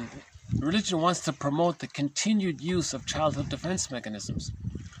religion. Religion wants to promote the continued use of childhood defense mechanisms.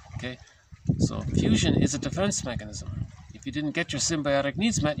 Okay? So, fusion is a defense mechanism. If you didn't get your symbiotic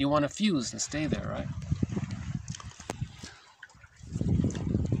needs met, you want to fuse and stay there, right?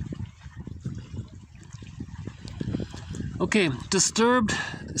 Okay, disturbed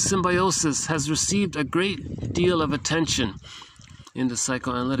symbiosis has received a great deal of attention in the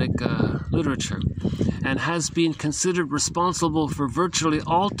psychoanalytic literature and has been considered responsible for virtually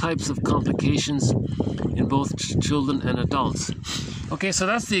all types of complications in both children and adults. Okay, so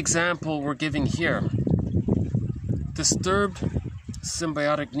that's the example we're giving here. Disturbed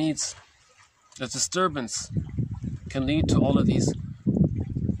symbiotic needs, the disturbance can lead to all of these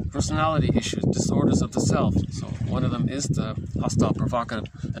personality issues, disorders of the self. So one of them is the hostile provocative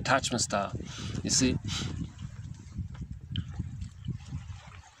attachment style. You see,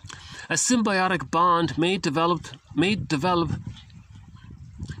 a symbiotic bond may develop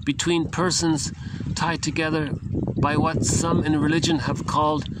between persons tied together by what some in religion have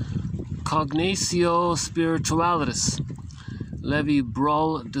called cognatio spiritualis.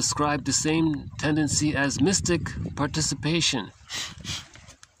 Levy-Bruhl described the same tendency as mystic participation.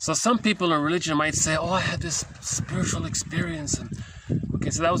 So some people in religion might say, "Oh, I had this spiritual experience." Okay,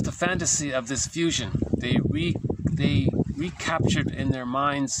 so that was the fantasy of this fusion. They recaptured in their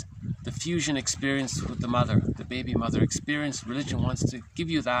minds the fusion experience with the mother, the baby mother experience. Religion wants to give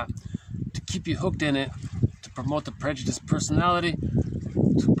you that, to keep you hooked in it, to promote the prejudiced personality,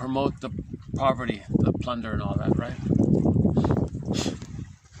 to promote the poverty, the plunder and all that, right?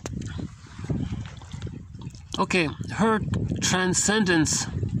 Okay, her transcendence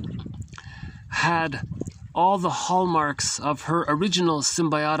had all the hallmarks of her original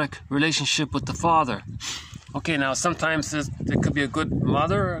symbiotic relationship with the father. Okay, now sometimes there could be a good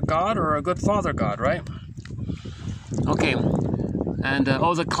mother god or a good father god, right? Okay, and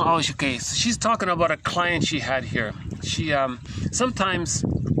okay, so she's talking about a client she had here. She sometimes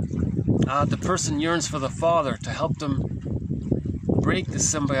the person yearns for the father to help them break the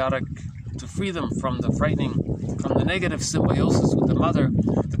symbiotic, to free them from the negative symbiosis with the mother.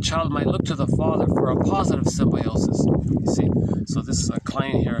 The child might look to the father for a positive symbiosis. You see, so this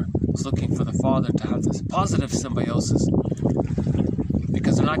client here is looking for the father to have this positive symbiosis,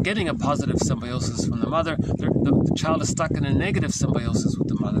 because they're not getting a positive symbiosis from the mother. The child is stuck in a negative symbiosis with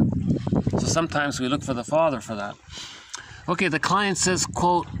the mother. So sometimes we look for the father for that. Okay, the client says,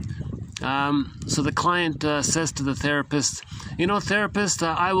 quote, so the client says to the therapist, you know, therapist,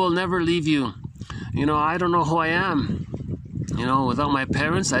 I will never leave you. You know, I don't know who I am. You know, without my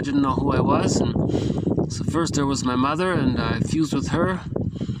parents, I didn't know who I was. And so first there was my mother, and I fused with her.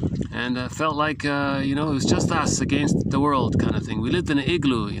 And I felt like, you know, it was just us against the world kind of thing. We lived in an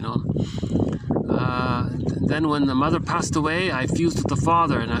igloo, you know. Then when the mother passed away, I fused with the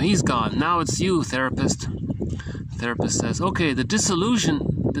father, and now he's gone. Now it's you, therapist. The therapist says, okay, the dissolution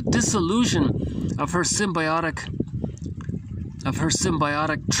of her symbiotic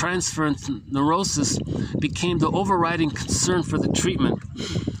transference neurosis became the overriding concern for the treatment.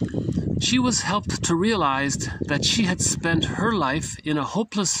 She was helped to realize that she had spent her life in a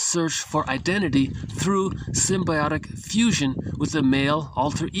hopeless search for identity through symbiotic fusion with a male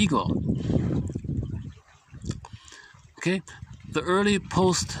alter ego. Okay, the early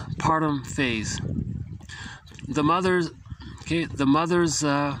post-partum phase. The mother's and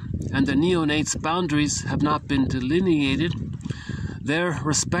the neonate's boundaries have not been delineated. Their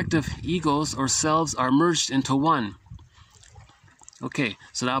respective egos or selves are merged into one. Okay,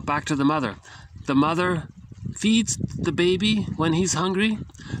 so now back to the mother. The mother feeds the baby when he's hungry.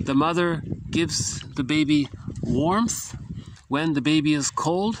 The mother gives the baby warmth when the baby is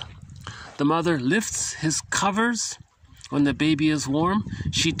cold. The mother lifts his covers when the baby is warm.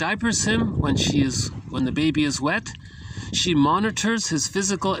 She diapers him when the baby is wet. She monitors his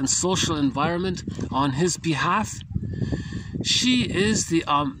physical and social environment on his behalf. She is the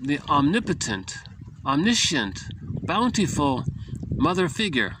omnipotent, omniscient, bountiful mother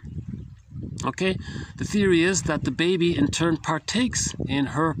figure. Okay? The theory is that the baby in turn partakes in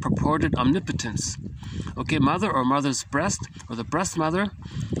her purported omnipotence. Okay, mother or mother's breast, or the breast mother,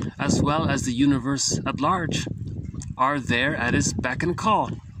 as well as the universe at large, are there at his beck and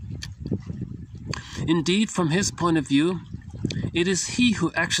call. Indeed, from his point of view, it is he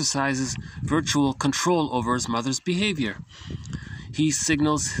who exercises virtual control over his mother's behavior. His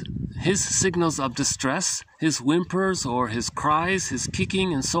signals of distress, his whimpers or his cries, his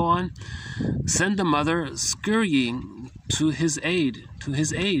kicking and so on, send the mother scurrying to his aid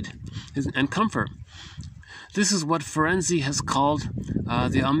and comfort. This is what Ferenczi has called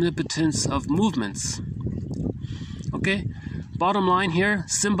the omnipotence of movements. Okay, bottom line here,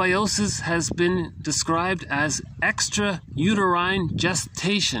 symbiosis has been described as extrauterine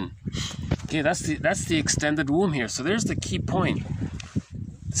gestation. Okay, that's the extended womb here. So there's the key point.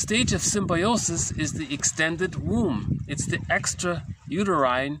 The stage of symbiosis is the extended womb. It's the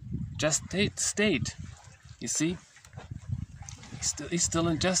extrauterine gestate state. You see, he's still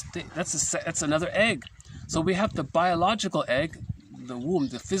in gestate. That's another egg. So we have the biological egg, the womb,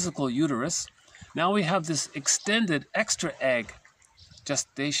 the physical uterus. Now we have this extended extra egg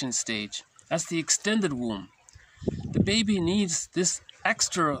gestation stage. That's the extended womb. The baby needs this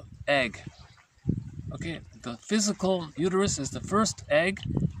extra egg. Okay, the physical uterus is the first egg.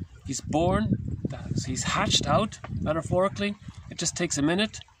 He's born, he's hatched out, metaphorically. It just takes a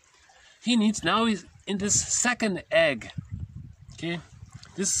minute. He's in this second egg. Okay,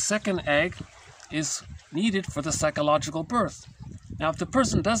 this second egg is needed for the psychological birth. Now, if the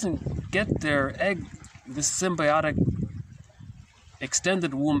person doesn't get their egg, this symbiotic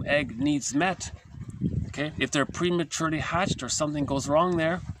extended womb egg needs met, okay, if they're prematurely hatched or something goes wrong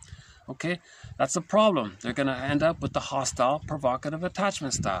there, okay, that's a problem. They're going to end up with the hostile, provocative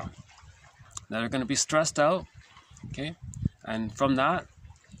attachment style. Now they're going to be stressed out, okay, and from that,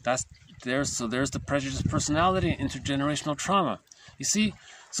 there's the prejudiced personality, intergenerational trauma. You see,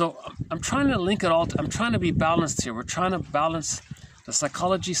 so I'm trying to link it all. I'm trying to be balanced here. We're trying to balance the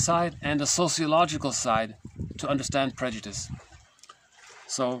psychology side and the sociological side to understand prejudice.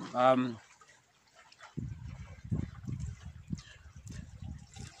 So,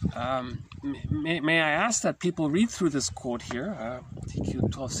 may I ask that people read through this quote here, TQ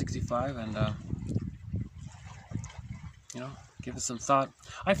 1265, and give it some thought.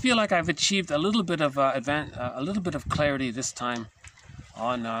 I feel like I've achieved a little bit of clarity this time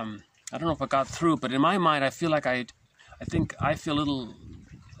on. I don't know if I got through, but in my mind, I feel like I feel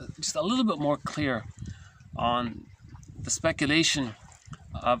just a little bit more clear on the speculation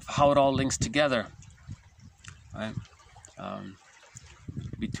of how it all links together, right?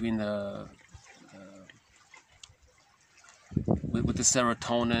 Between with the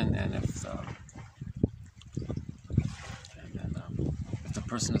serotonin, and if the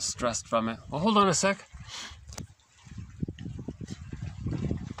person is stressed from it. Well, hold on a sec.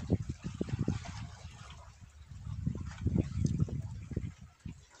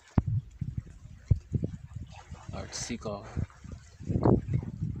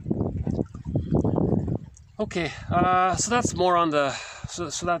 Okay, so that's more on the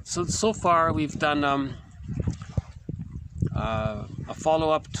so far we've done a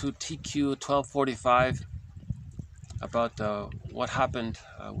follow-up to TQ 1245 about what happened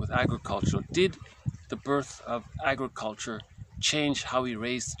with agriculture. Did the birth of agriculture change how we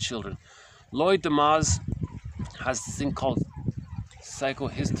raised children? Lloyd Demas has this thing called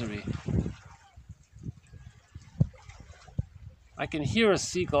psychohistory. I can hear a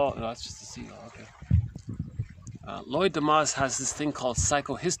seagull. No, it's just a seagull. Okay. Lloyd Demas has this thing called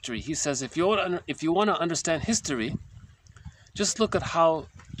psychohistory. He says if you want to understand history, just look at how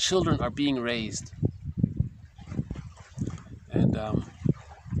children are being raised. And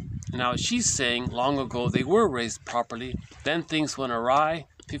now she's saying long ago they were raised properly. Then things went awry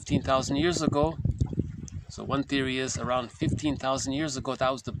 15,000 years ago. So one theory is around 15,000 years ago,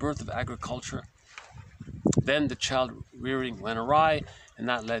 that was the birth of agriculture. Then the child rearing went awry, and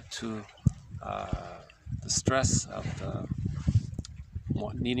that led to the stress of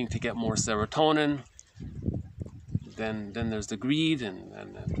needing to get more serotonin. Then there's the greed, and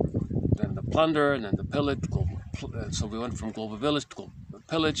then the plunder, and then the pillage. So we went from global village to global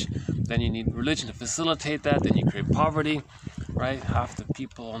pillage. Then you need religion to facilitate that. Then you create poverty, right? Half the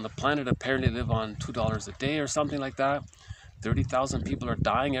people on the planet apparently live on $2 a day or something like that. 30,000 people are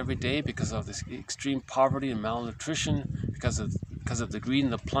dying every day because of this extreme poverty and malnutrition, because of the greed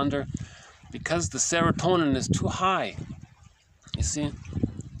and the plunder, because the serotonin is too high. You see,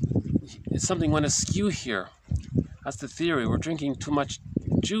 something went askew here. That's the theory. We're drinking too much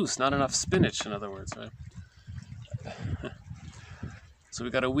juice, not enough spinach, in other words, right? So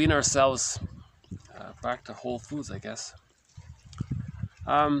we got to wean ourselves back to whole foods, I guess.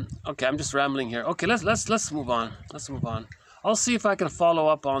 Okay, I'm just rambling here. Okay, let's move on. Let's move on. I'll see if I can follow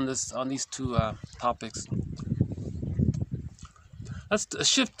up on these two topics. Let's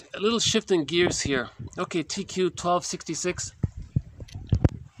shift a little in gears here. Okay, TQ 1266.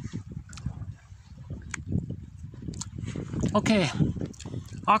 Okay,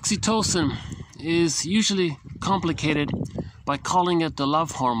 oxytocin is usually complicated by calling it the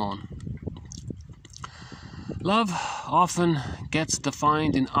love hormone. Love often gets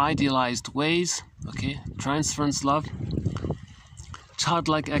defined in idealized ways. Okay, transference love.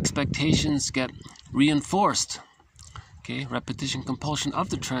 Childlike expectations get reinforced. Okay, repetition compulsion of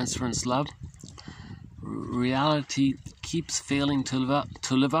the transference love. Reality keeps failing to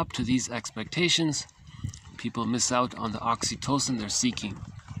live up to these expectations. People miss out on the oxytocin they're seeking.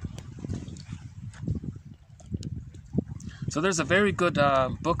 So there's a very good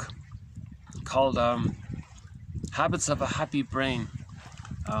book called Habits of a Happy Brain.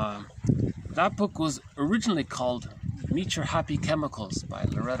 That book was originally called Meet Your Happy Chemicals by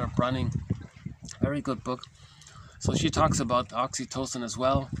Loretta Brunning. Very good book. So she talks about oxytocin as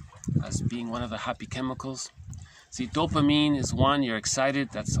well as being one of the happy chemicals. See, dopamine is one, you're excited,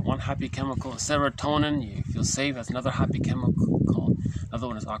 that's one happy chemical. Serotonin, you feel safe, that's another happy chemical. Another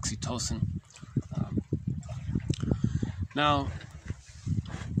one is oxytocin. Now,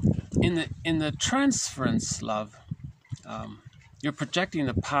 in the transference love, you're projecting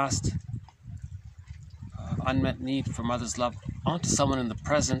the past unmet need for mother's love onto someone in the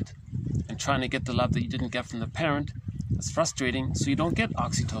present and trying to get the love that you didn't get from the parent. That's frustrating, so you don't get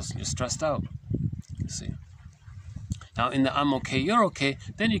oxytocin, you're stressed out. You see. Now in the I'm okay, you're okay,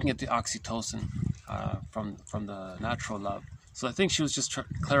 then you can get the oxytocin from the natural love. So I think she was just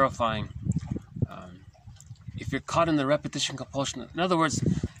clarifying if you're caught in the repetition compulsion. In other words,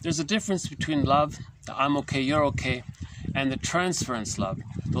 there's a difference between love, the I'm okay, you're okay, and the transference love,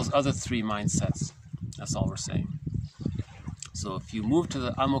 those other three mindsets. That's all we're saying. So if you move to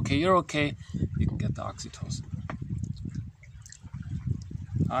the I'm okay, you're okay, you can get the oxytocin.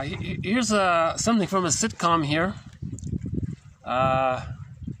 Here's something from a sitcom here.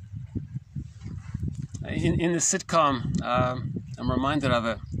 In the sitcom, I'm reminded of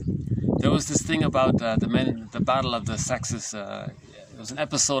it. There was this thing about the battle of the sexes. It was an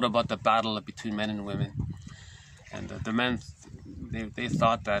episode about the battle between men and women, and the men they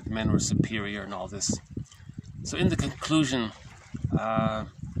thought that men were superior and all this. So in the conclusion, a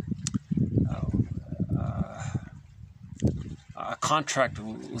contract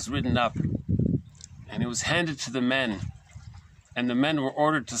was written up, and it was handed to the men, and the men were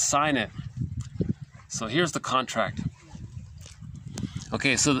ordered to sign it. So here's the contract.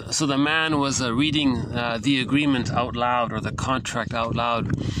 Okay, so the man was reading the agreement out loud, or the contract out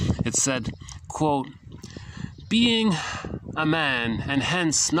loud. It said, quote, "Being a man, and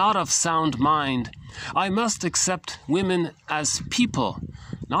hence not of sound mind, I must accept women as people,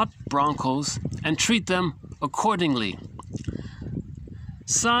 not broncos, and treat them accordingly.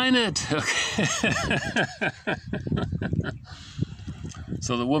 Sign it. Okay.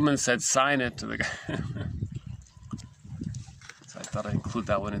 So the woman said, sign it to the guy. So I thought I'd include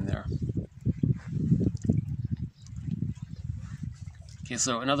that one in there. Okay,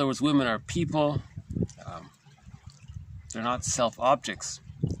 so in other words, women are people. They're not self-objects.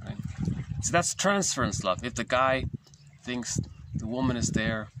 Right? So that's transference love. If the guy thinks the woman is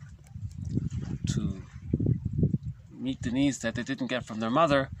there to meet the needs that they didn't get from their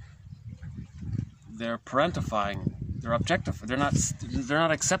mother, they're parentifying, they're objective. They're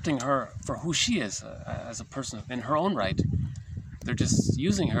not accepting her for who she is as a person in her own right. They're just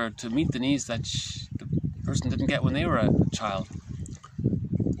using her to meet the needs that the person didn't get when they were a child.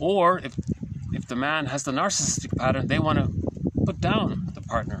 Or if the man has the narcissistic pattern, they want to put down the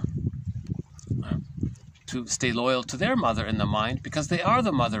partner to stay loyal to their mother in the mind, because they are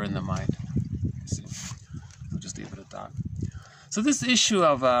the mother in the mind. See? I'll just leave it at that. So this issue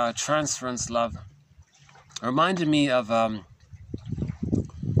of transference love reminded me of the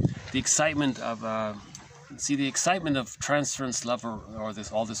excitement of the excitement of transference love, or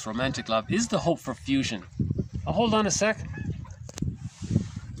all this romantic love, is the hope for fusion. Oh, hold on a sec.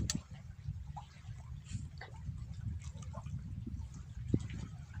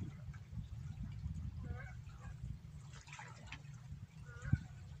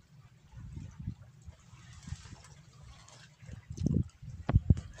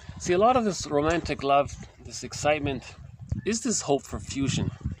 See, a lot of this romantic love, this excitement, is this hope for fusion,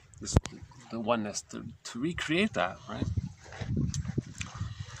 the oneness, to recreate that, right?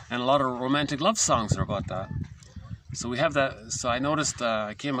 And a lot of romantic love songs are about that. So we have that. So I noticed,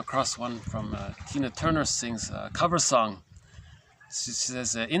 I came across one from Tina Turner sings a cover song. She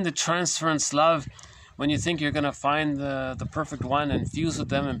says, in the transference love, when you think you're going to find the perfect one and fuse with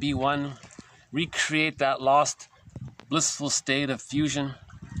them and be one, recreate that lost, blissful state of fusion.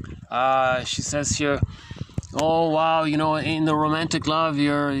 She says here, oh wow, you know, in the romantic love,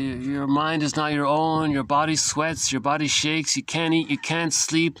 your mind is not your own, your body sweats, your body shakes, you can't eat, you can't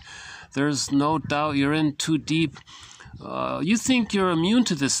sleep, there's no doubt you're in too deep. You think you're immune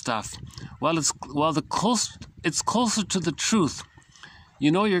to this stuff. Well, it's closer to the truth. You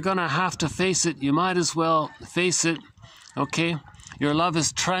know you're gonna have to face it. You might as well face it. Okay. Your love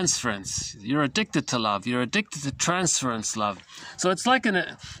is transference. You're addicted to love. You're addicted to transference love. So it's like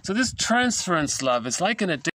so this transference love is like an addiction.